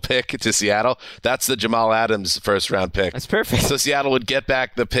overall pick to Seattle, that's the Jamal Adams first round pick. That's perfect. So Seattle would get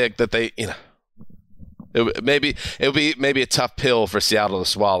back the pick that they, it would be a tough pill for Seattle to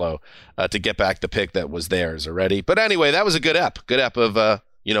swallow to get back the pick that was theirs already. But anyway, that was a good ep of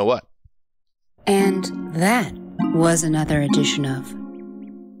you know what. And that was another edition of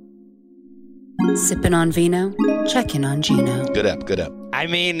Sippin' on Vino, Checkin' on Geno. Good up. I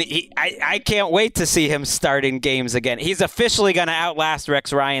mean, I can't wait to see him starting games again. He's officially going to outlast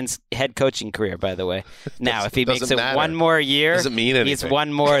Rex Ryan's head coaching career, by the way. Now, if he makes it one more year, doesn't mean anything. He's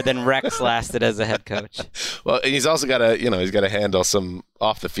one more than Rex lasted as a head coach. Well, and he's also got to handle some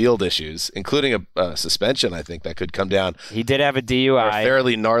off the field issues, including a suspension. I think that could come down. He did have a DUI, a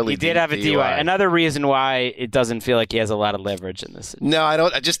fairly gnarly. He did have a DUI. Another reason why it doesn't feel like he has a lot of leverage in this. No, I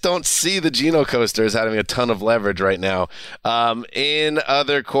don't. I just don't see the Geno coaster as having a ton of leverage right now. In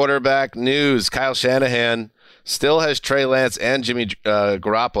other quarterback news, Kyle Shanahan still has Trey Lance and Jimmy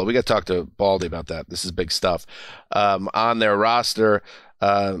Garoppolo. We got to talk to Baldy about that. This is big stuff on their roster.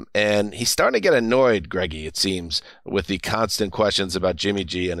 And he's starting to get annoyed, Greggy, it seems, with the constant questions about Jimmy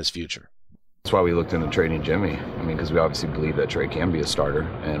G and his future. That's why we looked into trading Jimmy. I mean, because we obviously believe that Trey can be a starter,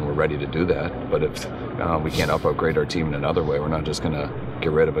 and we're ready to do that. But if we can't upgrade our team in another way, we're not just going to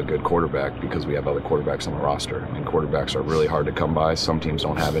get rid of a good quarterback because we have other quarterbacks on the roster. I mean, quarterbacks are really hard to come by. Some teams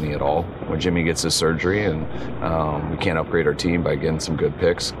don't have any at all. When Jimmy gets his surgery, and we can't upgrade our team by getting some good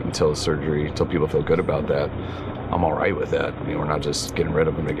picks until people feel good about that, I'm all right with that. I mean, we're not just getting rid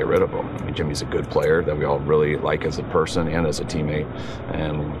of him to get rid of him. I mean, Jimmy's a good player that we all really like as a person and as a teammate,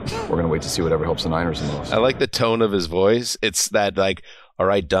 and we're going to wait to see whatever helps the Niners the most. I like the tone of his voice. It's that all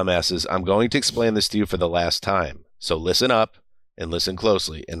right, dumbasses, I'm going to explain this to you for the last time. So listen up and listen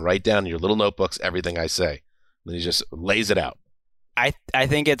closely and write down in your little notebooks everything I say. And he just lays it out. I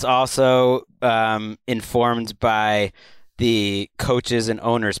think it's also informed by the coaches and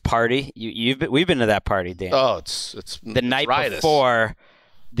owners party. We've been to that party, Dan. Oh, it's the night riotous. Before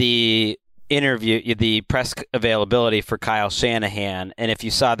the interview, the press availability for Kyle Shanahan. And if you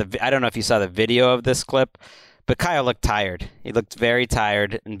saw I don't know if you saw the video of this clip, but Kyle looked tired. He looked very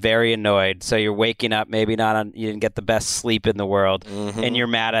tired and very annoyed. So you're waking up, maybe you didn't get the best sleep in the world, and you're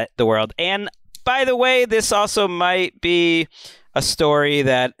mad at the world. And by the way, this also might be a story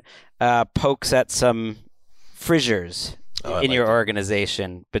that pokes at some fissures in your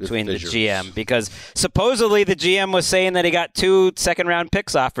organization between the GM, because supposedly the GM was saying that he got 2 second-round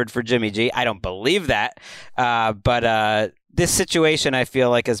picks offered for Jimmy G. I don't believe that, but this situation, I feel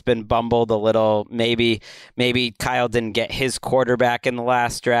like, has been bumbled a little. Maybe Kyle didn't get his quarterback in the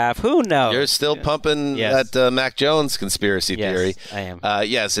last draft. Who knows? You're still pumping that Mac Jones conspiracy theory. I am.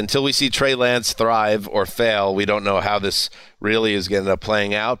 Yes, until we see Trey Lance thrive or fail, we don't know how this really is going to end up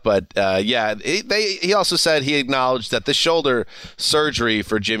playing out. But he also said he acknowledged that the shoulder surgery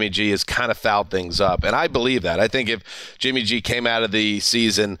for Jimmy G has kind of fouled things up. And I believe that. I think if Jimmy G came out of the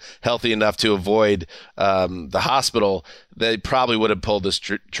season healthy enough to avoid the hospital, they probably would have pulled this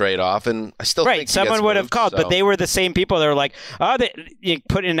trade off. And I still think someone would have called, but they were the same people that were like, you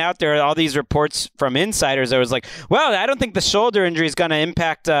putting out there all these reports from insiders. I was like, well, I don't think the shoulder injury is going to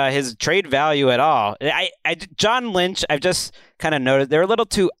impact his trade value at all. John Lynch, I've just kind of noticed they're a little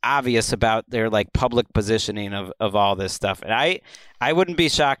too obvious about their like public positioning of all this stuff. And I wouldn't be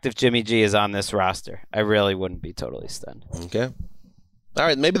shocked if Jimmy G is on this roster. I really wouldn't be totally stunned. Okay. All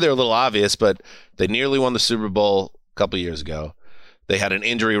right. Maybe they're a little obvious, but they nearly won the Super Bowl a couple years ago. They had an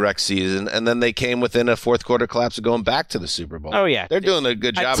injury-wrecked season, and then they came within a fourth-quarter collapse of going back to the Super Bowl. Oh, yeah. They're doing a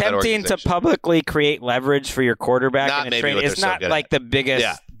good job. Attempting to publicly create leverage for your quarterback in a trade is not like the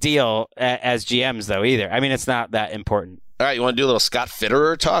biggest deal as GMs, though, either. I mean, it's not that important. All right, you want to do a little Scott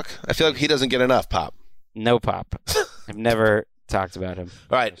Fitterer talk? I feel like he doesn't get enough pop. No pop. I've never talked about him.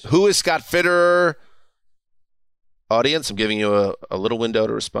 All right, who is Scott Fitterer? Audience, I'm giving you a little window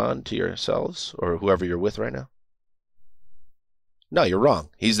to respond to yourselves or whoever you're with right now. No, you're wrong.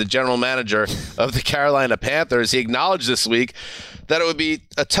 He's the general manager of the Carolina Panthers. He acknowledged this week that it would be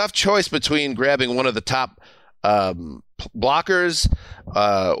a tough choice between grabbing one of the top blockers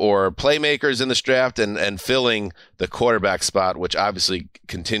or playmakers in this draft and filling the quarterback spot, which obviously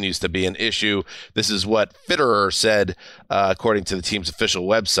continues to be an issue. This is what Fitterer said, according to the team's official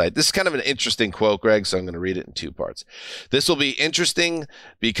website. This is kind of an interesting quote, Greg, so I'm going to read it in two parts. This will be interesting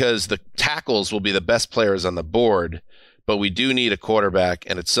because the tackles will be the best players on the board, but we do need a quarterback,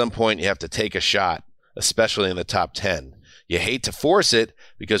 and at some point you have to take a shot, especially in the top 10. You hate to force it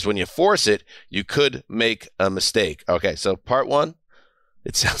because when you force it, you could make a mistake. Okay, so part one,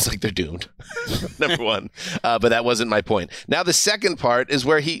 it sounds like they're doomed. Number one. But that wasn't my point. Now, the second part is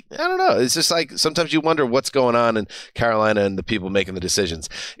where I don't know. It's just like sometimes you wonder what's going on in Carolina and the people making the decisions.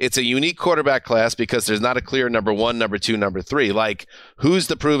 It's a unique quarterback class because there's not a clear number one, number two, number three. Like, who's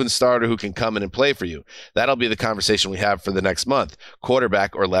the proven starter who can come in and play for you? That'll be the conversation we have for the next month,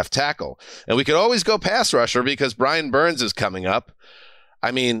 quarterback or left tackle. And we could always go pass rusher because Brian Burns is coming up.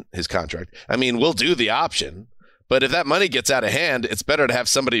 I mean, his contract. I mean, we'll do the option. But if that money gets out of hand, it's better to have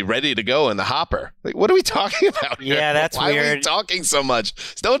somebody ready to go in the hopper. Like, what are we talking about here? Yeah, that's weird. Why are we talking so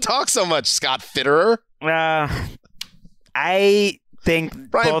much? Don't talk so much, Scott Fitterer. I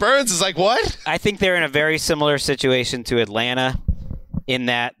think Brian Burns is like, what? I think they're in a very similar situation to Atlanta in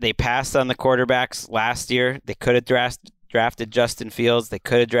that they passed on the quarterbacks last year. They could have drafted Justin Fields. They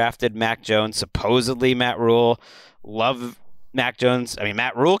could have drafted Mac Jones. Supposedly Matt Rule loved Mac Jones. I mean,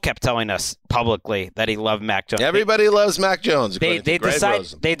 Matt Rule kept telling us publicly that he loved Mac Jones. Everybody loves Mac Jones. They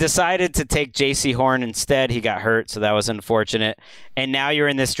decided to take J.C. Horn instead. He got hurt, so that was unfortunate. And now you're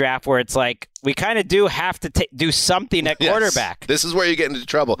in this draft where it's like, we kind of do have to do something at quarterback. Yes. This is where you get into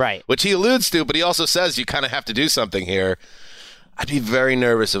trouble. Right. Which he alludes to, but he also says you kind of have to do something here. I'd be very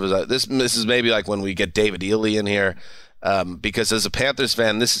nervous if it was this is maybe like when we get David Ely in here. Because as a Panthers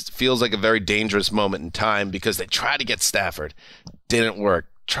fan, this feels like a very dangerous moment in time because they tried to get Stafford, didn't work.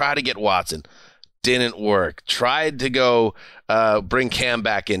 Tried to get Watson, didn't work. Tried to go bring Cam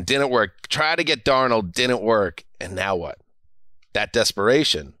back in, didn't work. Tried to get Darnold, didn't work. And now what? That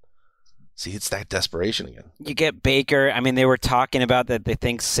desperation. See, it's that desperation again. You get Baker. I mean, they were talking about that they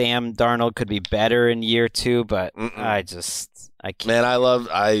think Sam Darnold could be better in year two, but I can't. Man,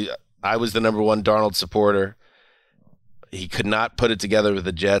 I was the number one Darnold supporter. He could not put it together with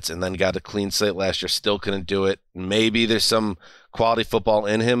the Jets and then got a clean slate last year. Still couldn't do it. Maybe there's some quality football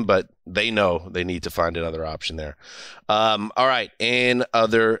in him, but they know they need to find another option there. All right. In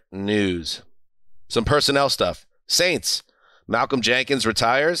other news, some personnel stuff. Saints. Malcolm Jenkins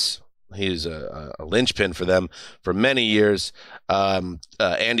retires. He's a linchpin for them for many years.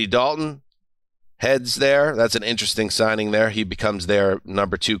 Andy Dalton heads there. That's an interesting signing there. He becomes their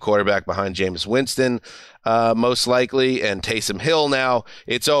number 2 quarterback behind Jameis Winston, most likely. And Taysom Hill now,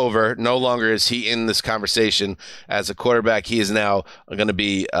 it's over. No longer is he in this conversation as a quarterback. He is now going to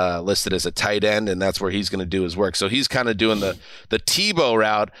be listed as a tight end, and that's where he's going to do his work. So he's kind of doing the Tebow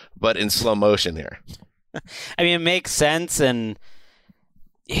route, but in slow motion here. I mean, it makes sense, and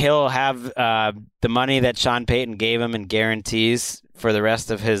he'll have the money that Sean Payton gave him in guarantees for the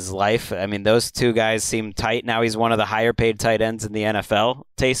rest of his life. I mean, those two guys seem tight. Now he's one of the higher paid tight ends in the NFL,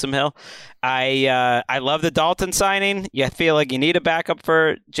 Taysom Hill. I love the Dalton signing. You feel like you need a backup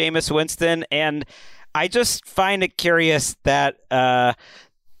for Jameis Winston, and I just find it curious that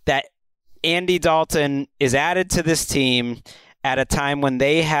that Andy Dalton is added to this team at a time when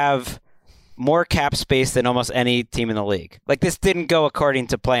they have more cap space than almost any team in the league. Like, this didn't go according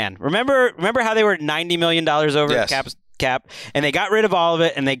to plan. Remember how they were $90 million over cap, and they got rid of all of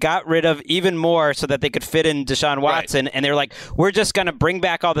it, and they got rid of even more so that they could fit in Deshaun Watson, and they're like, we're just going to bring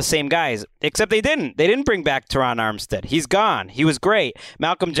back all the same guys. Except they didn't. They didn't bring back Teron Armstead. He's gone. He was great.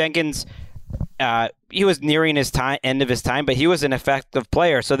 Malcolm Jenkins, he was nearing his end of his time, but he was an effective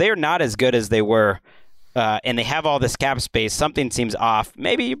player. So they're not as good as they were, and they have all this cap space. Something seems off.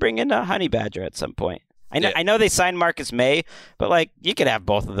 Maybe you bring in a Honey Badger at some point. I know they signed Marcus May, but like, you could have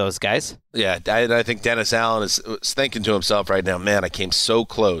both of those guys. Yeah, I think Dennis Allen is thinking to himself right now, man, I came so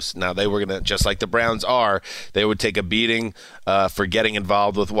close. Now they were going to, just like the Browns are, they would take a beating for getting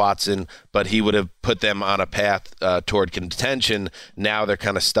involved with Watson, but he would have put them on a path toward contention. Now they're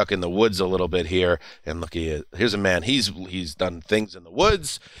kind of stuck in the woods a little bit here. And look, here's a man, he's done things in the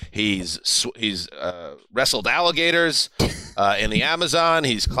woods. He's wrestled alligators in the Amazon.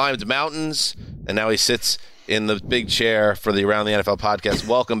 He's climbed mountains, and now he sits in the big chair for the Around the NFL podcast.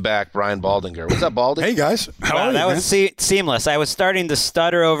 Welcome back, Brian Baldinger. What's up, Baldy? Hey, guys. How are you, that man? was seamless. I was starting to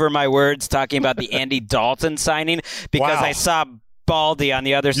stutter over my words talking about the Andy Dalton signing because I saw Baldy on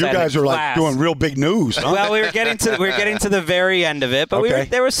the other side of the class. You guys are like doing real big news. Huh? Well, we're getting to the very end of it, but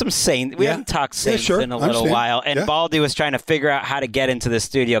there was some Saints. We haven't talked Saints in a little while, and Baldy was trying to figure out how to get into the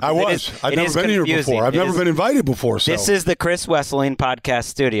studio. I've never been here before. I've never been invited before. So this is the Chris Wesseling podcast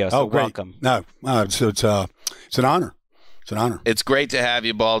studio. So welcome. No, it's an honor. It's an honor. It's great to have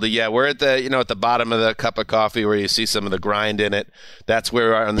you, Baldy. Yeah, we're at the bottom of the cup of coffee where you see some of the grind in it. That's where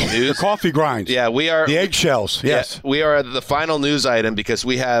we are on the news. The coffee grinds. Yeah, we are. The eggshells. Yes. Yeah, we are the final news item because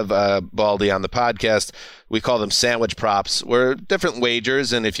we have Baldy on the podcast. We call them sandwich props. We're different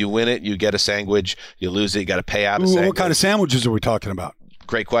wagers, and if you win it, you get a sandwich. You lose it, you got to pay out a sandwich. What kind of sandwiches are we talking about?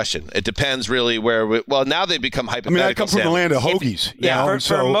 Great question. It depends really where now they become hypothetical. I mean, I come from the land of hoagies.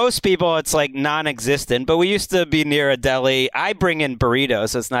 For most people, it's like non-existent, but we used to be near a deli. I bring in burritos,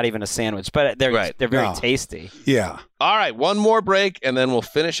 so it's not even a sandwich, but they're very tasty. Yeah. All right, one more break, and then we'll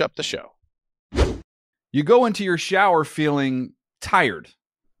finish up the show. You go into your shower feeling tired,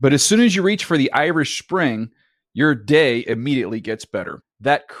 but as soon as you reach for the Irish Spring, your day immediately gets better.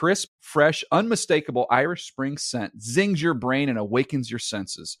 That crisp, fresh, unmistakable Irish Spring scent zings your brain and awakens your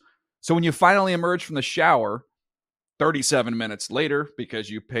senses. So when you finally emerge from the shower, 37 minutes later, because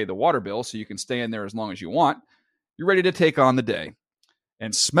you pay the water bill so you can stay in there as long as you want, you're ready to take on the day.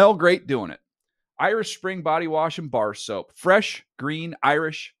 And smell great doing it. Irish Spring Body Wash and Bar Soap. Fresh, green,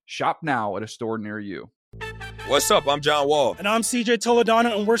 Irish. Shop now at a store near you. What's up? I'm John Wall. And I'm CJ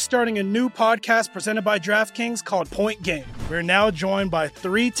Toledano, and we're starting a new podcast presented by DraftKings called Point Game. We're now joined by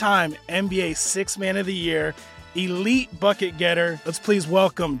three-time NBA Sixth Man of the Year, elite bucket getter. Let's please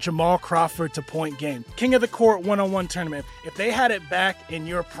welcome Jamal Crawford to Point Game. King of the Court one-on-one tournament. If they had it back in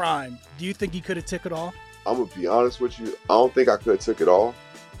your prime, do you think you could have took it all? I'm going to be honest with you. I don't think I could have took it all,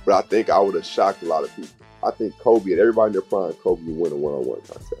 but I think I would have shocked a lot of people. I think Kobe and everybody in their prime, Kobe would win a one-on-one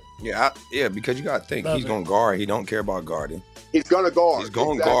contest. Yeah, because you got to think he's going to guard. He don't care about guarding. He's going to guard. He's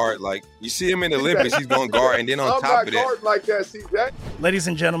going to guard. Like, you see him in the Olympics, he's going to guard. And then on top of that. I'm not guarding like that, CJ. Ladies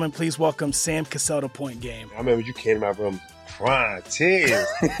and gentlemen, please welcome Sam Cassell to Point Game. I remember you came out from prime 10.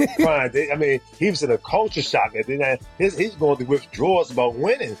 I mean, he was in a culture shock. And then he's going through withdrawals about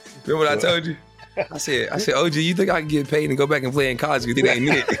winning. Remember what I told you? I said, OG, you think I can get paid and go back and play in college? You think I ain't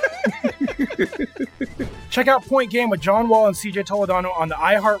need it? Check out Point Game with John Wall and CJ Toledano on the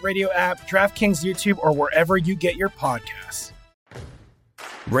iHeartRadio app, DraftKings YouTube, or wherever you get your podcasts.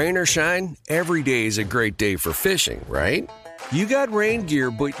 Rain or shine, every day is a great day for fishing, right? You got rain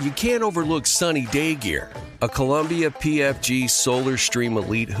gear, but you can't overlook sunny day gear. A Columbia PFG Solar Stream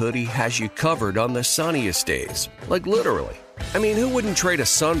Elite hoodie has you covered on the sunniest days. Like literally. I mean, who wouldn't trade a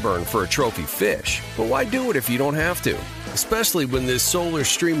sunburn for a trophy fish? But why do it if you don't have to? Especially when this Solar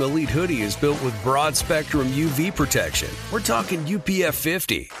Stream Elite hoodie is built with broad spectrum UV protection. We're talking UPF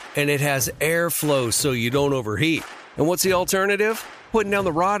 50, and it has airflow so you don't overheat. And what's the alternative? Putting down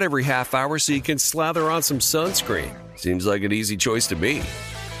the rod every half hour so you can slather on some sunscreen. Seems like an easy choice to me.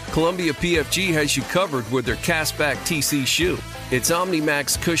 Columbia PFG has you covered with their Castback TC shoe. Its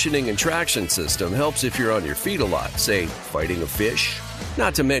OmniMax cushioning and traction system helps if you're on your feet a lot, say, fighting a fish.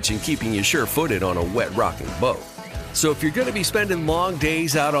 Not to mention keeping you sure-footed on a wet rocking boat. So if you're going to be spending long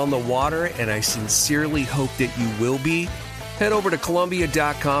days out on the water, and I sincerely hope that you will be, Head over to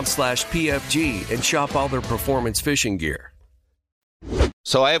Columbia.com/PFG and shop all their performance fishing gear.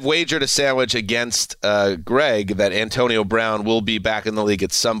 So I have wagered a sandwich against Greg that Antonio Brown will be back in the league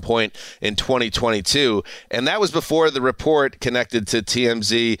at some point in 2022. And that was before the report connected to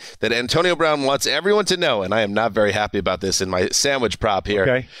TMZ that Antonio Brown wants everyone to know, and I am not very happy about this in my sandwich prop here.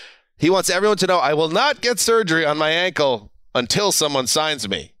 Okay. He wants everyone to know I will not get surgery on my ankle until someone signs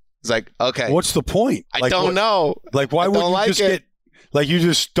me. It's like, okay. What's the point? I don't know. Like, why would you just get, like, you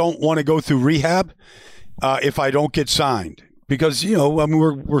just don't want to go through rehab if I don't get signed? Because, I mean,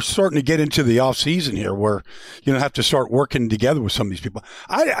 we're starting to get into the off season here where have to start working together with some of these people.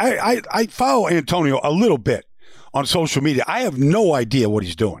 I follow Antonio a little bit on social media. I have no idea what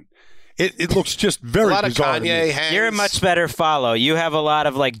he's doing. It looks just very bizarre. A lot of Kanye hangs. You're a much better follow. You have a lot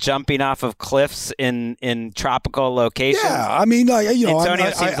of jumping off of cliffs in tropical locations. Yeah, I mean,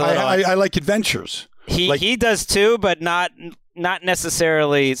 Antonio seems a little. I like adventures. He does too, but not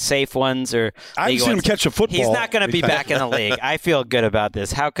necessarily safe ones or. I've seen him catch a football. He's not going to be back in the league. I feel good about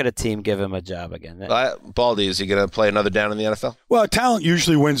this. How could a team give him a job again? Baldy, is he going to play another down in the NFL? Well, talent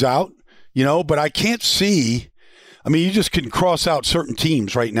usually wins out, but I can't see. I mean, you just can cross out certain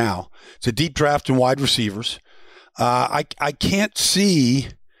teams right now. It's a deep draft in wide receivers. I can't see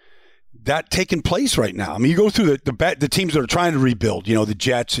that taking place right now. I mean, you go through the teams that are trying to rebuild, the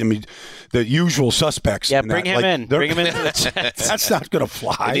Jets, I mean, the usual suspects. Yeah, bring him in. Bring him into the Jets. That's not going to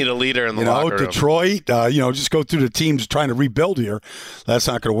fly. They need a leader in the locker room. Detroit, just go through the teams trying to rebuild here. That's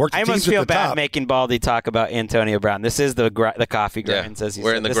not going to work. I must feel bad making Baldy talk about Antonio Brown. This is the coffee grinds, as he said.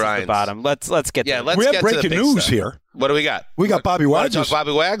 We're in the grinds. Is the bottom. Let's get there. Let's we have get breaking news here. What do we got? We got Bobby Wags.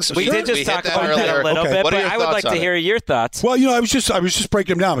 Bobby Wags? We did just talk about that a little bit, but I would like to hear your thoughts. Well, I was just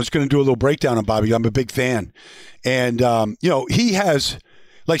breaking him down. I was going to do a little breakdown on Bobby. I'm a big fan. And, he has,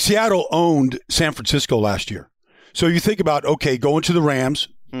 Seattle owned San Francisco last year. So you think about, going to the Rams,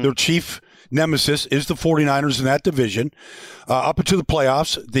 their chief nemesis is the 49ers in that division. Up into the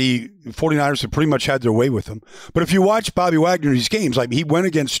playoffs, the 49ers have pretty much had their way with them. But if you watch Bobby Wagner in these games, he went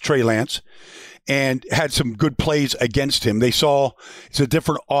against Trey Lance and had some good plays against him. They saw it's a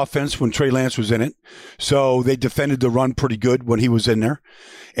different offense when Trey Lance was in it. So they defended the run pretty good when he was in there.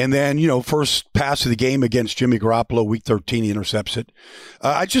 And then, first pass of the game against Jimmy Garoppolo, week 13, he intercepts it.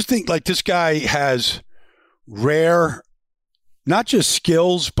 I just think this guy has rare, not just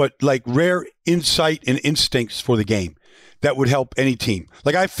skills, but rare insight and instincts for the game that would help any team.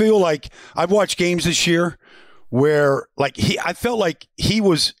 I feel like I've watched games this year where I felt like he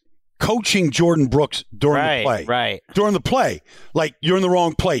was coaching Jordan Brooks during the play. Right. During the play. You're in the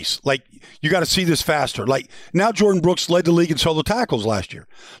wrong place. You got to see this faster. Now Jordan Brooks led the league in solo tackles last year.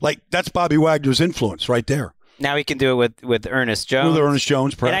 That's Bobby Wagner's influence right there. Now he can do it with Ernest Jones. With Ernest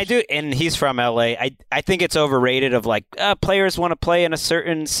Jones, perhaps. And he's from LA. I think it's overrated of players want to play in a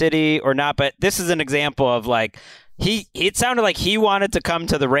certain city or not, but this is an example of it sounded like he wanted to come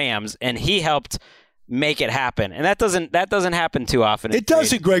to the Rams and he helped make it happen, and that doesn't happen too often. It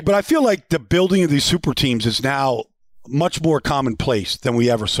doesn't, Greg, but I feel like the building of these super teams is now much more commonplace than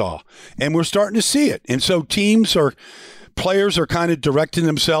we ever saw, and we're starting to see it. And so players are kind of directing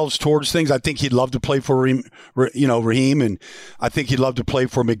themselves towards things. I think he'd love to play for Raheem, and I think he'd love to play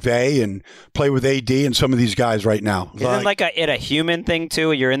for McVay and play with AD and some of these guys right now. Isn't it a human thing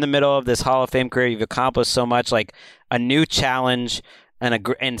too? You're in the middle of this Hall of Fame career. You've accomplished so much, a new challenge.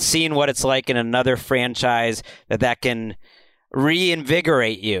 And seeing what it's like in another franchise that can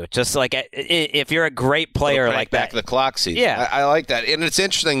reinvigorate you. Just if you're a great player like that. Back the clock season. Yeah. I like that. And it's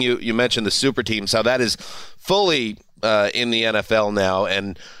interesting you mentioned the super teams, how that is fully in the NFL now.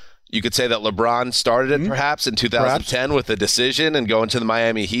 And you could say that LeBron started it perhaps in 2010 with a decision and going to the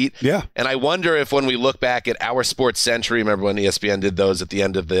Miami Heat. Yeah. And I wonder if when we look back at our Sports Century, remember when ESPN did those at the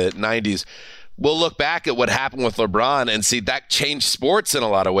end of the 90s, we'll look back at what happened with LeBron and see that changed sports in a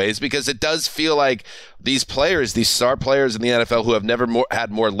lot of ways, because it does feel like these players, these star players in the NFL who have never had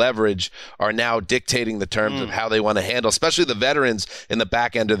more leverage, are now dictating the terms of how they want to handle, especially the veterans in the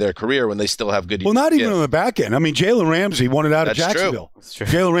back end of their career when they still have good. Well, not even on the back end. I mean, Jalen Ramsey wanted out of Jacksonville. That's true.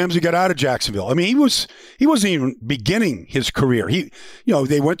 Jalen Ramsey got out of Jacksonville. I mean, he wasn't even beginning his career.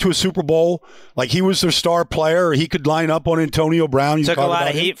 They went to a Super Bowl. He was their star player. He could line up on Antonio Brown. You took a lot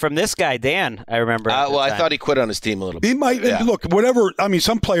of heat from this guy, Dan. I remember. I thought he quit on his team a little bit. He might look whatever. I mean,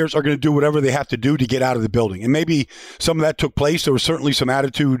 some players are going to do whatever they have to do to get out of the building, and maybe some of that took place. There were certainly some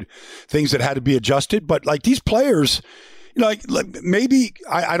attitude things that had to be adjusted, but these players, maybe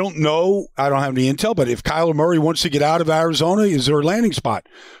I don't know. I don't have any intel, but if Kyler Murray wants to get out of Arizona, is there a landing spot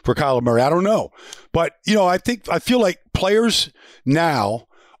for Kyler Murray? I don't know, but I feel like players now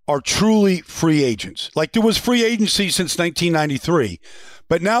are truly free agents. Like there was free agency since 1993,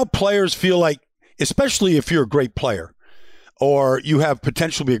 but now players feel like, especially if you're a great player or you have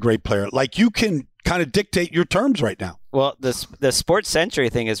potential to be a great player, like you can kind of dictate your terms right now. Well, the Sports Century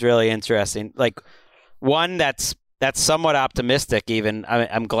thing is really interesting. Like one that's somewhat optimistic. Even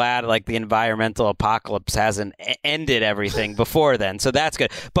I'm glad like the environmental apocalypse hasn't ended everything before then, so that's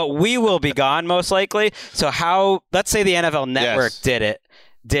good. But we will be gone most likely. So how? Let's say the NFL Network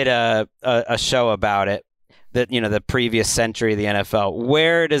did a show about it. That the previous century of the NFL.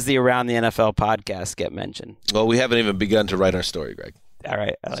 Where does the Around the NFL podcast get mentioned? Well, we haven't even begun to write our story, Greg. All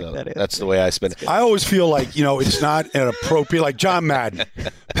right, I like that. That's the way I spend it. I always feel like, it's not an appropriate, like John Madden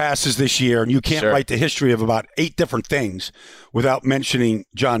passes this year, and you can't write the history of about 8 different things without mentioning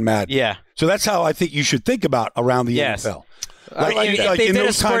John Madden. Yeah. So that's how I think you should think about Around the NFL. If they did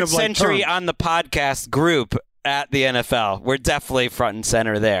a Sports Century terms. on the podcast group at the NFL, we're definitely front and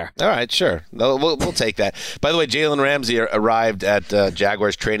center there. All right, sure. No, we'll take that. By the way, Jalen Ramsey arrived at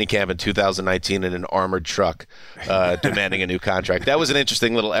Jaguars training camp in 2019 in an armored truck, demanding a new contract. That was an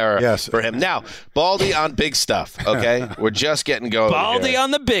interesting little era for him. Now, Baldy on big stuff, okay? We're just getting going. Baldy on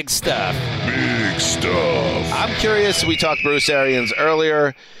the big stuff. Big stuff. I'm curious, we talked Bruce Arians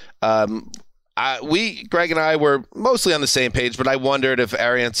earlier. Greg and I were mostly on the same page, but I wondered if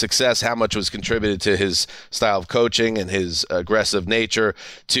Arians' success, how much was contributed to his style of coaching and his aggressive nature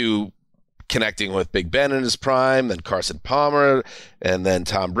to connecting with Big Ben in his prime, then Carson Palmer, and then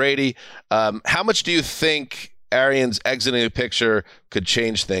Tom Brady. How much do you think Arians exiting the picture could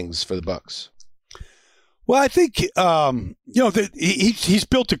change things for the Bucs? Well, I think, he's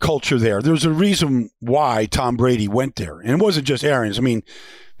built a culture there. There's a reason why Tom Brady went there. And it wasn't just Arians. I mean,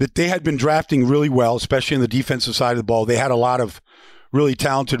 that they had been drafting really well, especially in the defensive side of the ball. They had a lot of really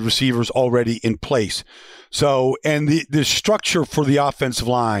talented receivers already in place. So, and the structure for the offensive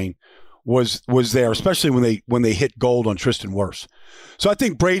line was there, especially when they hit gold on Tristan Wirfs. So I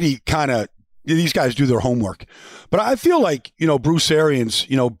think Brady these guys do their homework. But I feel like, Bruce Arians,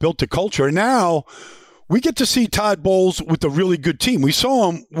 built a culture. And now we get to see Todd Bowles with a really good team. We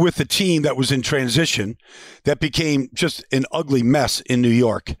saw him with a team that was in transition that became just an ugly mess in New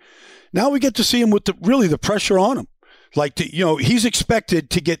York. Now we get to see him with the pressure on him. Like, he's expected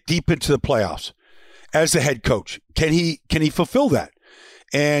to get deep into the playoffs as the head coach. Can he fulfill that?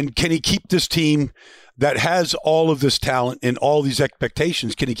 And can he keep this team that has all of this talent and all these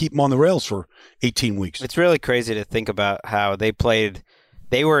expectations? Can he keep them on the rails for 18 weeks? It's really crazy to think about how they played.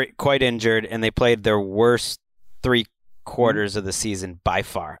 They were quite injured, and they played their worst 3 quarters of the season by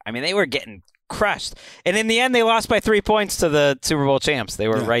far. I mean, they were getting crushed. And in the end, they lost by 3 points to the Super Bowl champs. They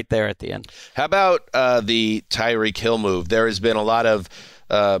were right there at the end. How about the Tyreek Hill move? There has been a lot of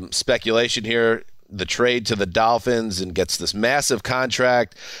speculation here. The trade to the Dolphins and gets this massive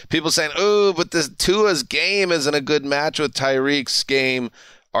contract. People saying, but this Tua's game isn't a good match with Tyreek's game.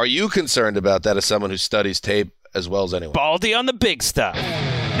 Are you concerned about that as someone who studies tape as well as anyone? Baldy on the big stuff.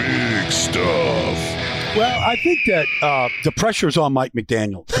 Big stuff. Well, I think that the pressure is on Mike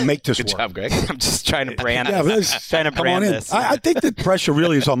McDaniel to make this Good work. job, Greg. I'm just trying to brand Come on in. this. I think the pressure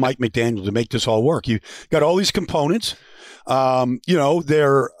really is on Mike McDaniel to make this all work. You got all these components.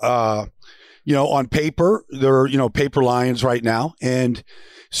 They're on paper, they're paper lions right now, and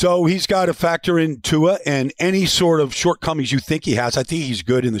so he's got to factor in Tua and any sort of shortcomings you think he has. I think he's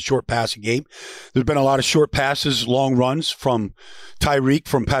good in the short passing game. There's been a lot of short passes, long runs from Tyreek,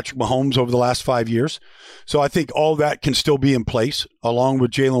 from Patrick Mahomes over the last 5 years. So I think all that can still be in place, along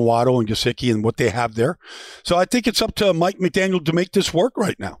with Jalen Waddle and Gesicki and what they have there. So I think it's up to Mike McDaniel to make this work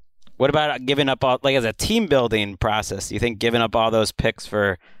right now. What about giving up all, as a team building process? Do you think giving up all those picks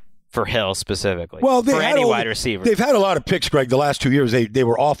for Hill specifically? Well, for any wide receiver. They've had a lot of picks, Greg, the last 2 years. They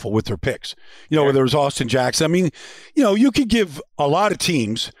were awful with their picks. Where there was Austin Jackson. I mean, you could give a lot of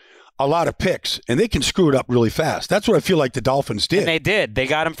teams a lot of picks, and they can screw it up really fast. That's what I feel like the Dolphins did. And they did. They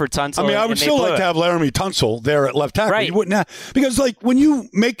got him for Tunsil. I mean, I would still like to have Laramie Tunsil there at left tackle. Right. You wouldn't have, because, when you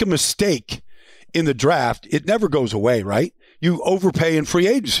make a mistake in the draft, it never goes away, right? You overpay in free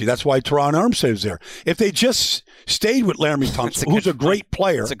agency. That's why Teron Armstead is there. If they just stayed with Laramie Tunsil, who's a great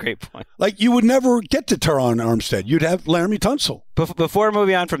player. That's a great point. You would never get to Teron Armstead. You'd have Laramie Tunsil. Before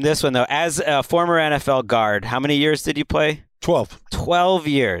moving on from this one, though, as a former NFL guard, how many years did you play? 12. 12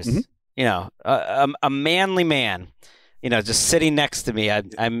 years. Mm-hmm. A manly man. Just sitting next to me.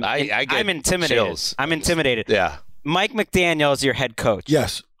 I'm intimidated. Chills. I'm intimidated. Yeah. Mike McDaniel is your head coach.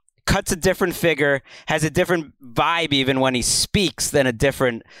 Yes. Cuts a different figure, has a different vibe even when he speaks than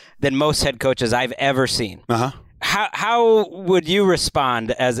most head coaches I've ever seen. Uh-huh. How would you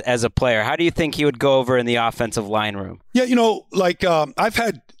respond as a player? How do you think he would go over in the offensive line room? Yeah, I've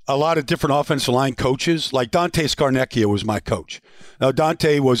had a lot of different offensive line coaches. Like Dante Scarnecchia was my coach. Now,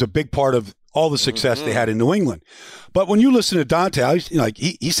 Dante was a big part of all the success they had in New England. But when you listen to Dante,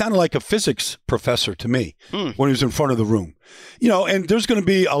 he sounded like a physics professor to me when he was in front of the room. And there's going to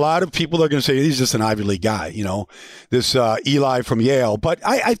be a lot of people that are going to say, he's just an Ivy League guy, this Eli from Yale. But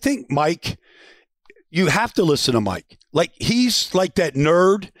I think Mike, you have to listen to Mike. Like, he's like that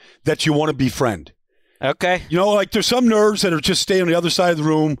nerd that you want to befriend. Okay. There's some nerds that are just stay on the other side of the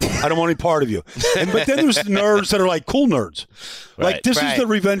room. I don't want any part of you. But then there's nerds that are like cool nerds. Like, this is the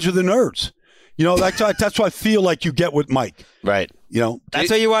revenge of the nerds. That's what I feel like you get with Mike. Right. That's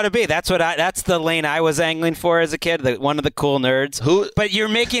what you want to be. That's the lane I was angling for as a kid, one of the cool nerds. But you're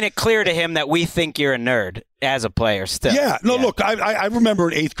making it clear to him that we think you're a nerd as a player still. Yeah. No, look, I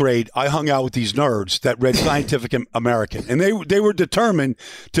remember in 8th grade, I hung out with these nerds that read Scientific American, and they were determined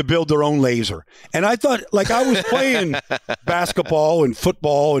to build their own laser. And I thought, I was playing basketball and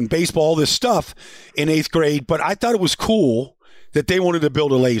football and baseball, this stuff in 8th grade, but I thought it was cool that they wanted to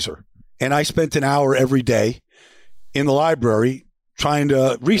build a laser. And I spent an hour every day in the library trying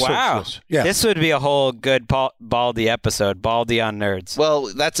to research this. Yeah. This would be a whole good Baldy episode, Baldy on nerds.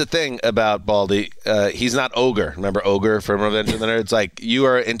 Well, that's the thing about Baldy. He's not Ogre. Remember Ogre from Revenge of the Nerds? Like, you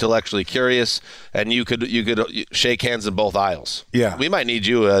are intellectually curious, and you could shake hands in both aisles. Yeah. We might need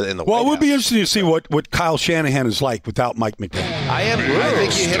you in the Well, it would be interesting to see what Kyle Shanahan is like without Mike McDaniel. I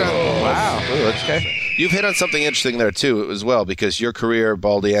think you hit on... Wow. Okay. You've hit on something interesting there, too, as well, because your career,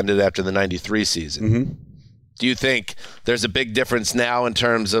 Baldy, ended after the 93 season. Mm-hmm. Do you think there's a big difference now in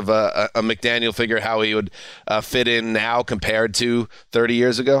terms of a McDaniel figure, how he would fit in now compared to 30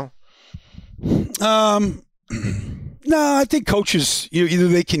 years ago? No, I think coaches, either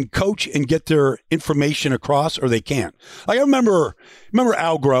they can coach and get their information across or they can't. Like, I remember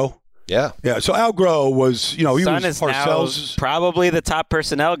Al Groh. Yeah. Yeah. So Al Groh was, he Son was is Parcells. now probably the top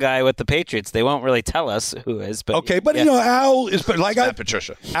personnel guy with the Patriots. They won't really tell us who is, but okay. But Al is like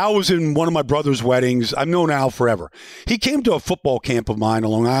Patricia. Al was in one of my brother's weddings. I've known Al forever. He came to a football camp of mine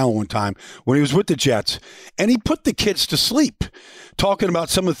on Long Island one time when he was with the Jets, and he put the kids to sleep, talking about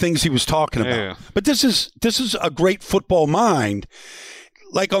some of the things he was talking about. Yeah. But this is a great football mind.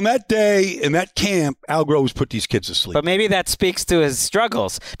 Like, on that day in that camp, Al Groh was put these kids to sleep. But maybe that speaks to his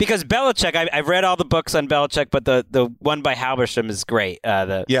struggles. Because Belichick, I've read all the books on Belichick, but the one by Halberstam is great.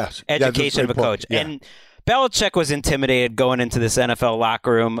 The Education of a Coach. Yeah. And Belichick was intimidated going into this NFL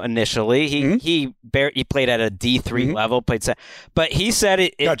locker room initially. He played at a D3 level, but he said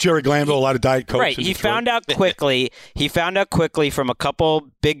it got Jerry Glanville, a lot of Diet Coke. Right, he found out quickly. He found out quickly from a couple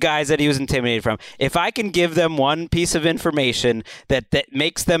big guys that he was intimidated from. If I can give them one piece of information that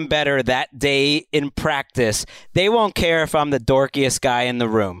makes them better that day in practice, they won't care if I'm the dorkiest guy in the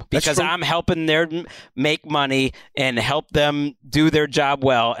room because I'm helping them make money and help them do their job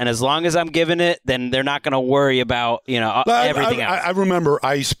well. And as long as I'm giving it, then they're not going to worry about everything else. I remember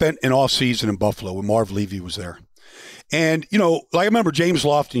I spent an off season in Buffalo when Marv Levy was there, and I remember James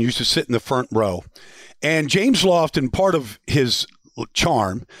Lofton used to sit in the front row, and James Lofton, part of his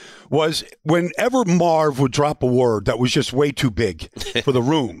charm was whenever Marv would drop a word that was just way too big for the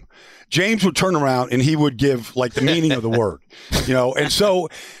room, James would turn around and he would give like the meaning of the word, and so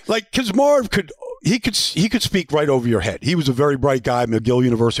because Marv could. He could speak right over your head. He was a very bright guy, McGill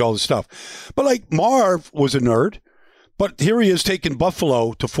University, all this stuff. But Marv was a nerd. But here he is taking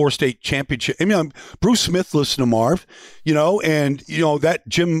Buffalo to 4 state championship. I mean, Bruce Smith listened to Marv, and that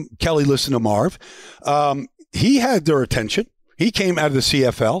Jim Kelly listened to Marv. He had their attention. He came out of the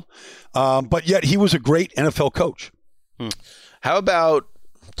CFL, but yet he was a great NFL coach. How about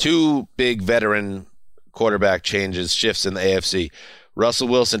 2 big veteran quarterback shifts in the AFC? Russell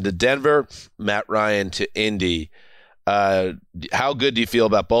Wilson to Denver, Matt Ryan to Indy. How good do you feel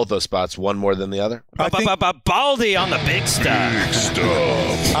about both those spots, one more than the other? Baldy on the big stuff.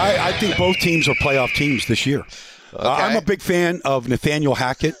 I think both teams are playoff teams this year. Okay. I'm a big fan of Nathaniel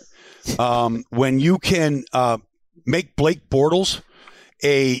Hackett. When you can make Blake Bortles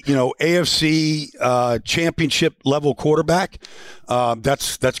a AFC championship level quarterback,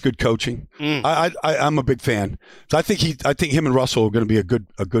 that's good coaching. I'm a big fan. So I think him and Russell are going to be a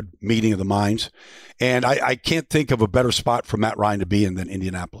good meeting of the minds, and I can't think of a better spot for Matt Ryan to be in than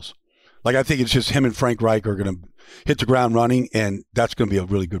Indianapolis. I think it's just him and Frank Reich are going to hit the ground running, and that's going to be a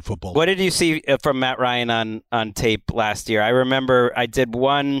really good football. What did you see from Matt Ryan on tape last year? I remember I did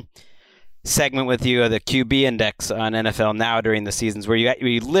one segment with you of the QB index on NFL Now during the seasons where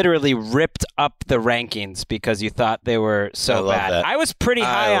you literally ripped up the rankings because you thought they were so bad. That. I was pretty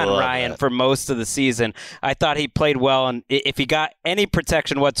high on Ryan for most of the season. I thought he played well, and if he got any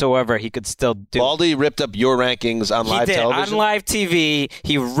protection whatsoever, he could still do. Baldy ripped up your rankings on live television? On live TV,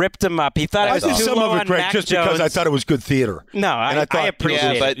 he ripped them up. He thought it was too some low of it, on Greg, Mac just Jones. because I thought it was good theater. No, I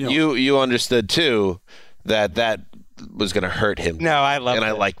appreciate it. But it. you understood, too, that was going to hurt him. No, I loved it. And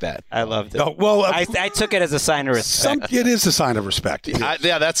I like that. I loved it. Oh, well, I took it as a sign of respect. It is a sign of respect.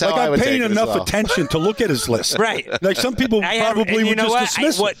 That's how I would I'm paying take it as enough well. attention to look at his list. Right. Like some people probably would just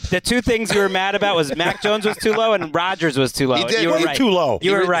dismiss it. The two things you were mad about was Mac Jones was too low and Rodgers was too low. He did you were way right. too low.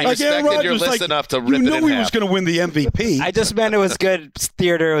 You were right. You respected your list enough to rip it in half. You knew he was going to win the MVP. I just meant it was good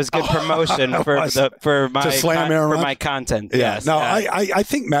theater. It was good promotion for my content. Yeah. Yes. No, I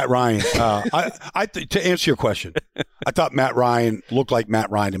think Matt Ryan. To answer your question, I thought Matt Ryan looked like Matt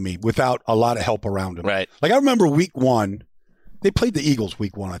Ryan to me without a lot of help around him. Right. Like I remember week 1, they played the Eagles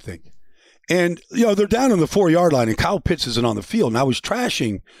week 1, I think. And, they're down on the 4-yard line and Kyle Pitts isn't on the field. And I was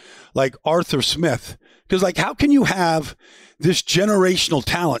trashing like Arthur Smith because how can you have this generational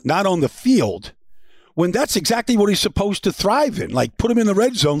talent not on the field when that's exactly what he's supposed to thrive in? Like put him in the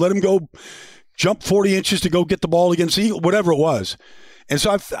red zone, let him go jump 40 inches to go get the ball against the Eagles, whatever it was. And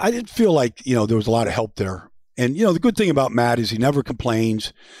so I didn't feel like, there was a lot of help there. And, the good thing about Matt is he never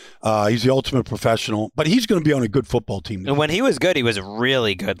complains. He's the ultimate professional. But he's going to be on a good football team. And when he was good, he was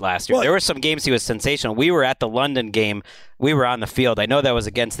really good last year. There were some games he was sensational. We were at the London game. We were on the field. I know that was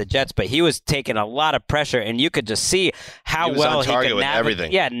against the Jets, but he was taking a lot of pressure, and you could just see how well he could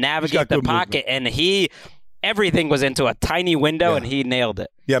navigate the pocket. And everything was into a tiny window, and he nailed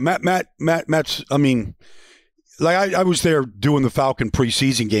it. Yeah, Matt's, like I was there doing the Falcon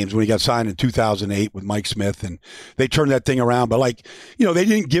preseason games when he got signed in 2008 with Mike Smith, and they turned that thing around. But they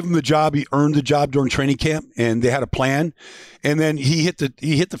didn't give him the job; he earned the job during training camp, and they had a plan. And then he hit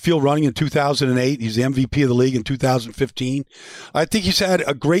the field running in 2008. He's the MVP of the league in 2015. I think he's had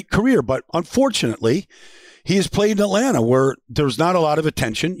a great career, but unfortunately, he has played in Atlanta where there's not a lot of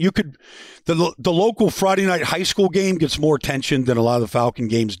attention. The local Friday night high school game gets more attention than a lot of the Falcon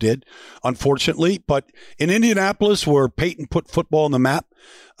games did, unfortunately. But in Indianapolis, where Peyton put football on the map,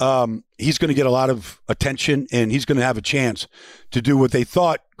 he's going to get a lot of attention, and he's going to have a chance to do what they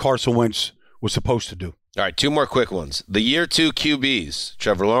thought Carson Wentz was supposed to do. All right, 2 more quick ones. The year 2 QBs,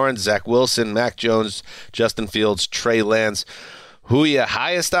 Trevor Lawrence, Zach Wilson, Mac Jones, Justin Fields, Trey Lance. Who are you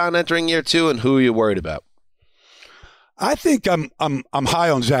highest on entering year 2, and who are you worried about? I think I'm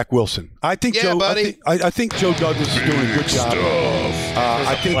high on Zach Wilson. I think I think Joe Douglas is doing a good job.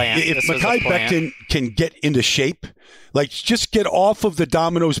 I think if Mekhi Becton can get into shape, just get off of the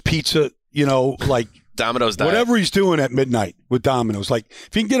Domino's pizza, Domino's diet. Whatever he's doing at midnight with Domino's, if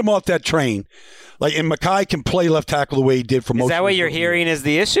you can get him off that train, and Mekhi can play left tackle the way he did for most. Is that what you're hearing is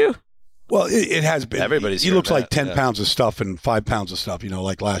the issue? Well, it has been. He looks like 10 pounds of stuff and 5 pounds of stuff,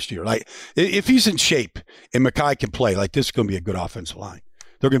 like last year. If he's in shape and Mekhi can play, this is going to be a good offensive line.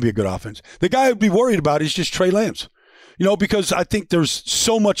 They're going to be a good offense. The guy I'd be worried about is just Trey Lance, because I think there's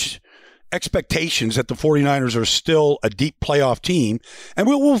so much expectations that the 49ers are still a deep playoff team. And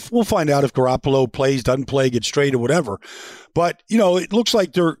we'll find out if Garoppolo plays, doesn't play, gets straight or whatever. But, it looks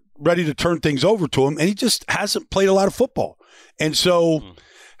like they're ready to turn things over to him, and he just hasn't played a lot of football. And so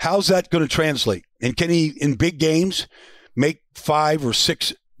how's that going to translate? And can he, in big games, make 5 or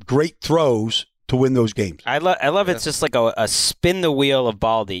 6 great throws to win those games? I love it's just like a spin the wheel of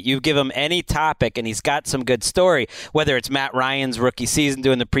Baldy. You give him any topic, and he's got some good story, whether it's Matt Ryan's rookie season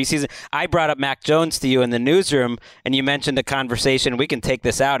doing the preseason. I brought up Mac Jones to you in the newsroom, and you mentioned the conversation. We can take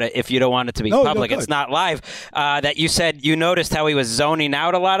this out if you don't want it to be public. It's not live. That you said you noticed how he was zoning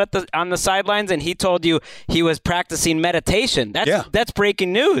out a lot on the sidelines, and he told you he was practicing meditation. That's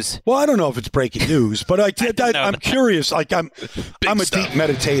breaking news. Well, I don't know if it's breaking news, but I'm curious. I'm a deep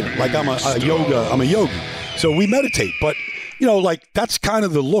meditator. I'm a yogi. So we meditate. But, that's kind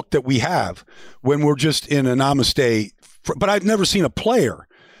of the look that we have when we're just in a namaste. But I've never seen a player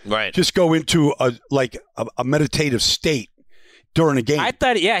just go into a meditative state during a game. I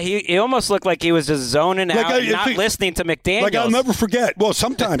thought, he almost looked like he was just zoning out, not listening to McDaniels. I'll never forget. Well,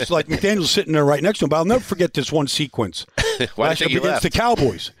 sometimes, McDaniels sitting there right next to him, but I'll never forget this one sequence. Why did you against the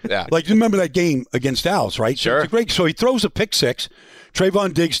Cowboys. Yeah. You remember that game against Dallas, right? Sure. So he throws a pick 6.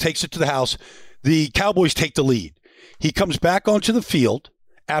 Trayvon Diggs takes it to the house. The Cowboys take the lead. He comes back onto the field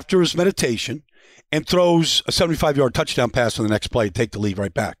after his meditation and throws a 75-yard touchdown pass on the next play to take the lead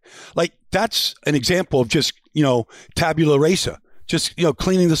right back. That's an example of just, tabula rasa, just,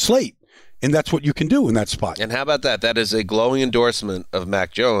 cleaning the slate. And that's what you can do in that spot. And how about that? That is a glowing endorsement of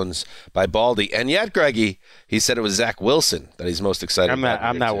Mac Jones by Baldy. And yet, Greggy, he said it was Zach Wilson that he's most excited about.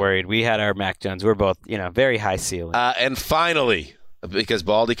 I'm not worried. We had our Mac Jones. We're both, very high ceiling. And finally, because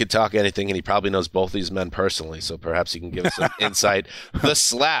Baldy could talk anything, and he probably knows both of these men personally, so perhaps he can give us some insight. The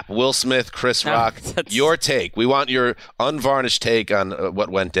slap, Will Smith, Chris Rock, your take. We want your unvarnished take on what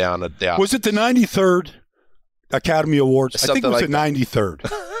went down at the Was it the 93rd Academy Awards? Something I think it was like the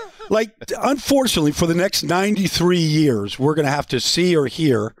 93rd. Unfortunately, for the next 93 years, we're going to have to see or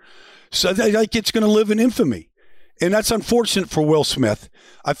hear. So it's going to live in infamy. And that's unfortunate for Will Smith.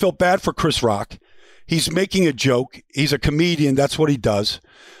 I felt bad for Chris Rock. He's making a joke. He's a comedian. That's what he does.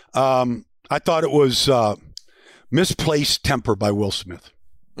 I thought it was misplaced temper by Will Smith.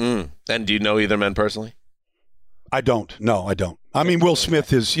 And do you know either men personally? I don't. No, I don't. I mean, Will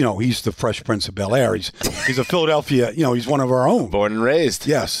Smith is, he's the Fresh Prince of Bel-Air. He's a Philadelphia, he's one of our own. Born and raised.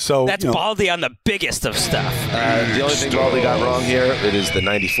 Yes. So that's Baldy on the biggest of stuff. The only thing Baldy got wrong here, it is the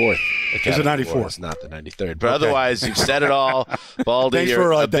 94th. It's the 94th. It's not the 93rd. But otherwise, you've said it all. Baldy, Thanks you're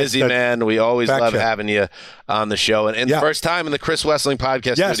for, a busy man. We always love check. having you on the show. And first time in the Chris Wessling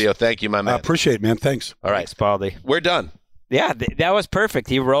podcast studio. Thank you, my man. I appreciate it, man. Thanks. All right. Thanks, Baldy. We're done. Yeah, that was perfect.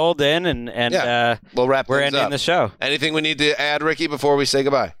 He rolled in, and we'll wrap. We're things ending up. the show. Anything we need to add, Ricky, before we say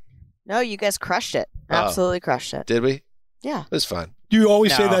goodbye? No, you guys crushed it. Absolutely crushed it. Did we? Yeah. It was fun. Do you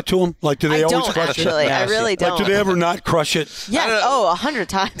always say that to them? Like, do they I always don't, crush actually. it? I really don't. Like, do they ever not crush it? Yeah. 100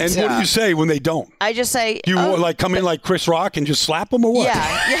 times. And what do you say when they don't? I just say. Do you come in like Chris Rock and just slap them or what? Yeah,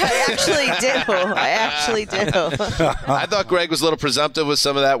 I actually do. I thought Greg was a little presumptive with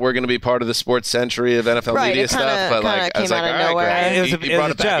some of that. We're going to be part of the sports century of NFL media stuff, but I was like, all right, Greg. It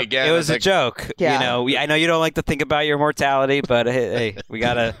was a joke. Again. It was a joke. Yeah. I know you don't like to think about your mortality, but hey, we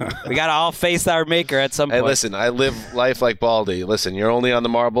gotta all face our maker at some point. Hey, listen, I live life like Baldy. Listen, you're only on the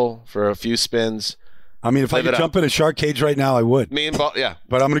marble for a few spins. I mean, if I could jump in a shark cage right now, I would. Me and yeah.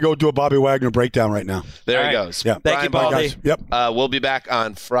 But I'm going to go do a Bobby Wagner breakdown right now. There he goes. Yeah. Thank you, Baldy. Yep. We'll be back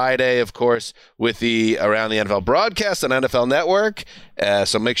on Friday, of course, with the Around the NFL broadcast on NFL Network.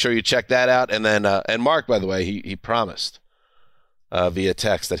 So make sure you check that out. And then, and Mark, by the way, he promised via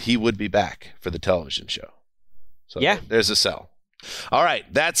text that he would be back for the television show. So there's a sell. All right,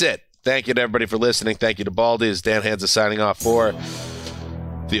 that's it. Thank you to everybody for listening. Thank you to Baldy. As Dan Hansa signing off for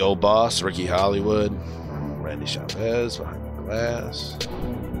the old boss, Ricky Hollywood, Randy Chavez behind the glass,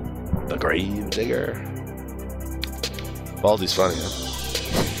 the grave digger. Baldy's funny,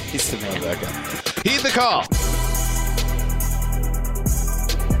 huh? He's the man. That guy. Heed the call.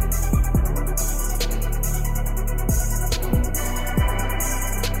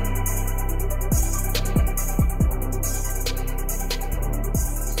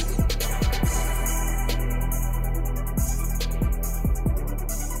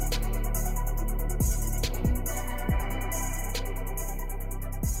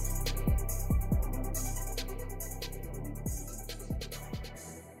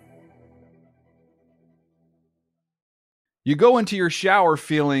 You go into your shower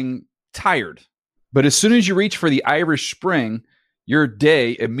feeling tired, but as soon as you reach for the Irish Spring, your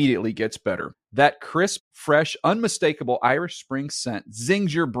day immediately gets better. That crisp, fresh, unmistakable Irish Spring scent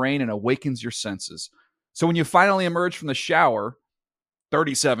zings your brain and awakens your senses. So when you finally emerge from the shower,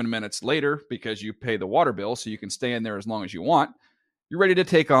 37 minutes later, because you pay the water bill so you can stay in there as long as you want, you're ready to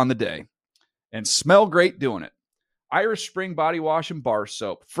take on the day and smell great doing it. Irish Spring Body Wash and Bar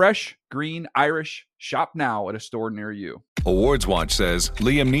Soap. Fresh, green, Irish. Shop now at a store near you. Awards Watch says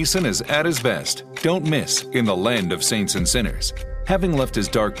Liam Neeson is at his best. Don't miss In the Land of Saints and Sinners. Having left his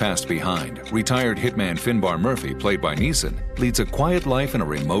dark past behind, retired hitman Finbar Murphy, played by Neeson, leads a quiet life in a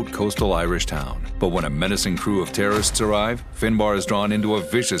remote coastal Irish town. But when a menacing crew of terrorists arrive, Finbar is drawn into a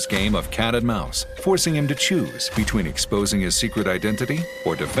vicious game of cat and mouse, forcing him to choose between exposing his secret identity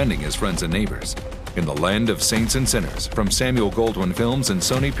or defending his friends and neighbors. In the Land of Saints and Sinners, from Samuel Goldwyn Films and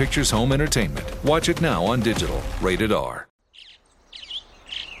Sony Pictures Home Entertainment. Watch it now on digital. Rated R.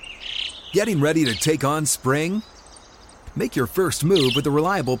 Getting ready to take on spring? Make your first move with the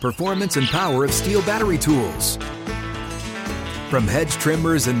reliable performance and power of Steel battery tools. From hedge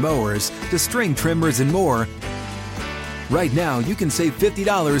trimmers and mowers to string trimmers and more, right now you can save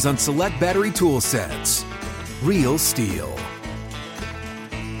 $50 on select battery tool sets. Real Steel.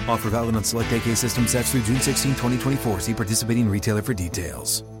 Offer valid on select AK system sets through June 16, 2024. See participating retailer for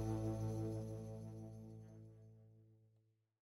details.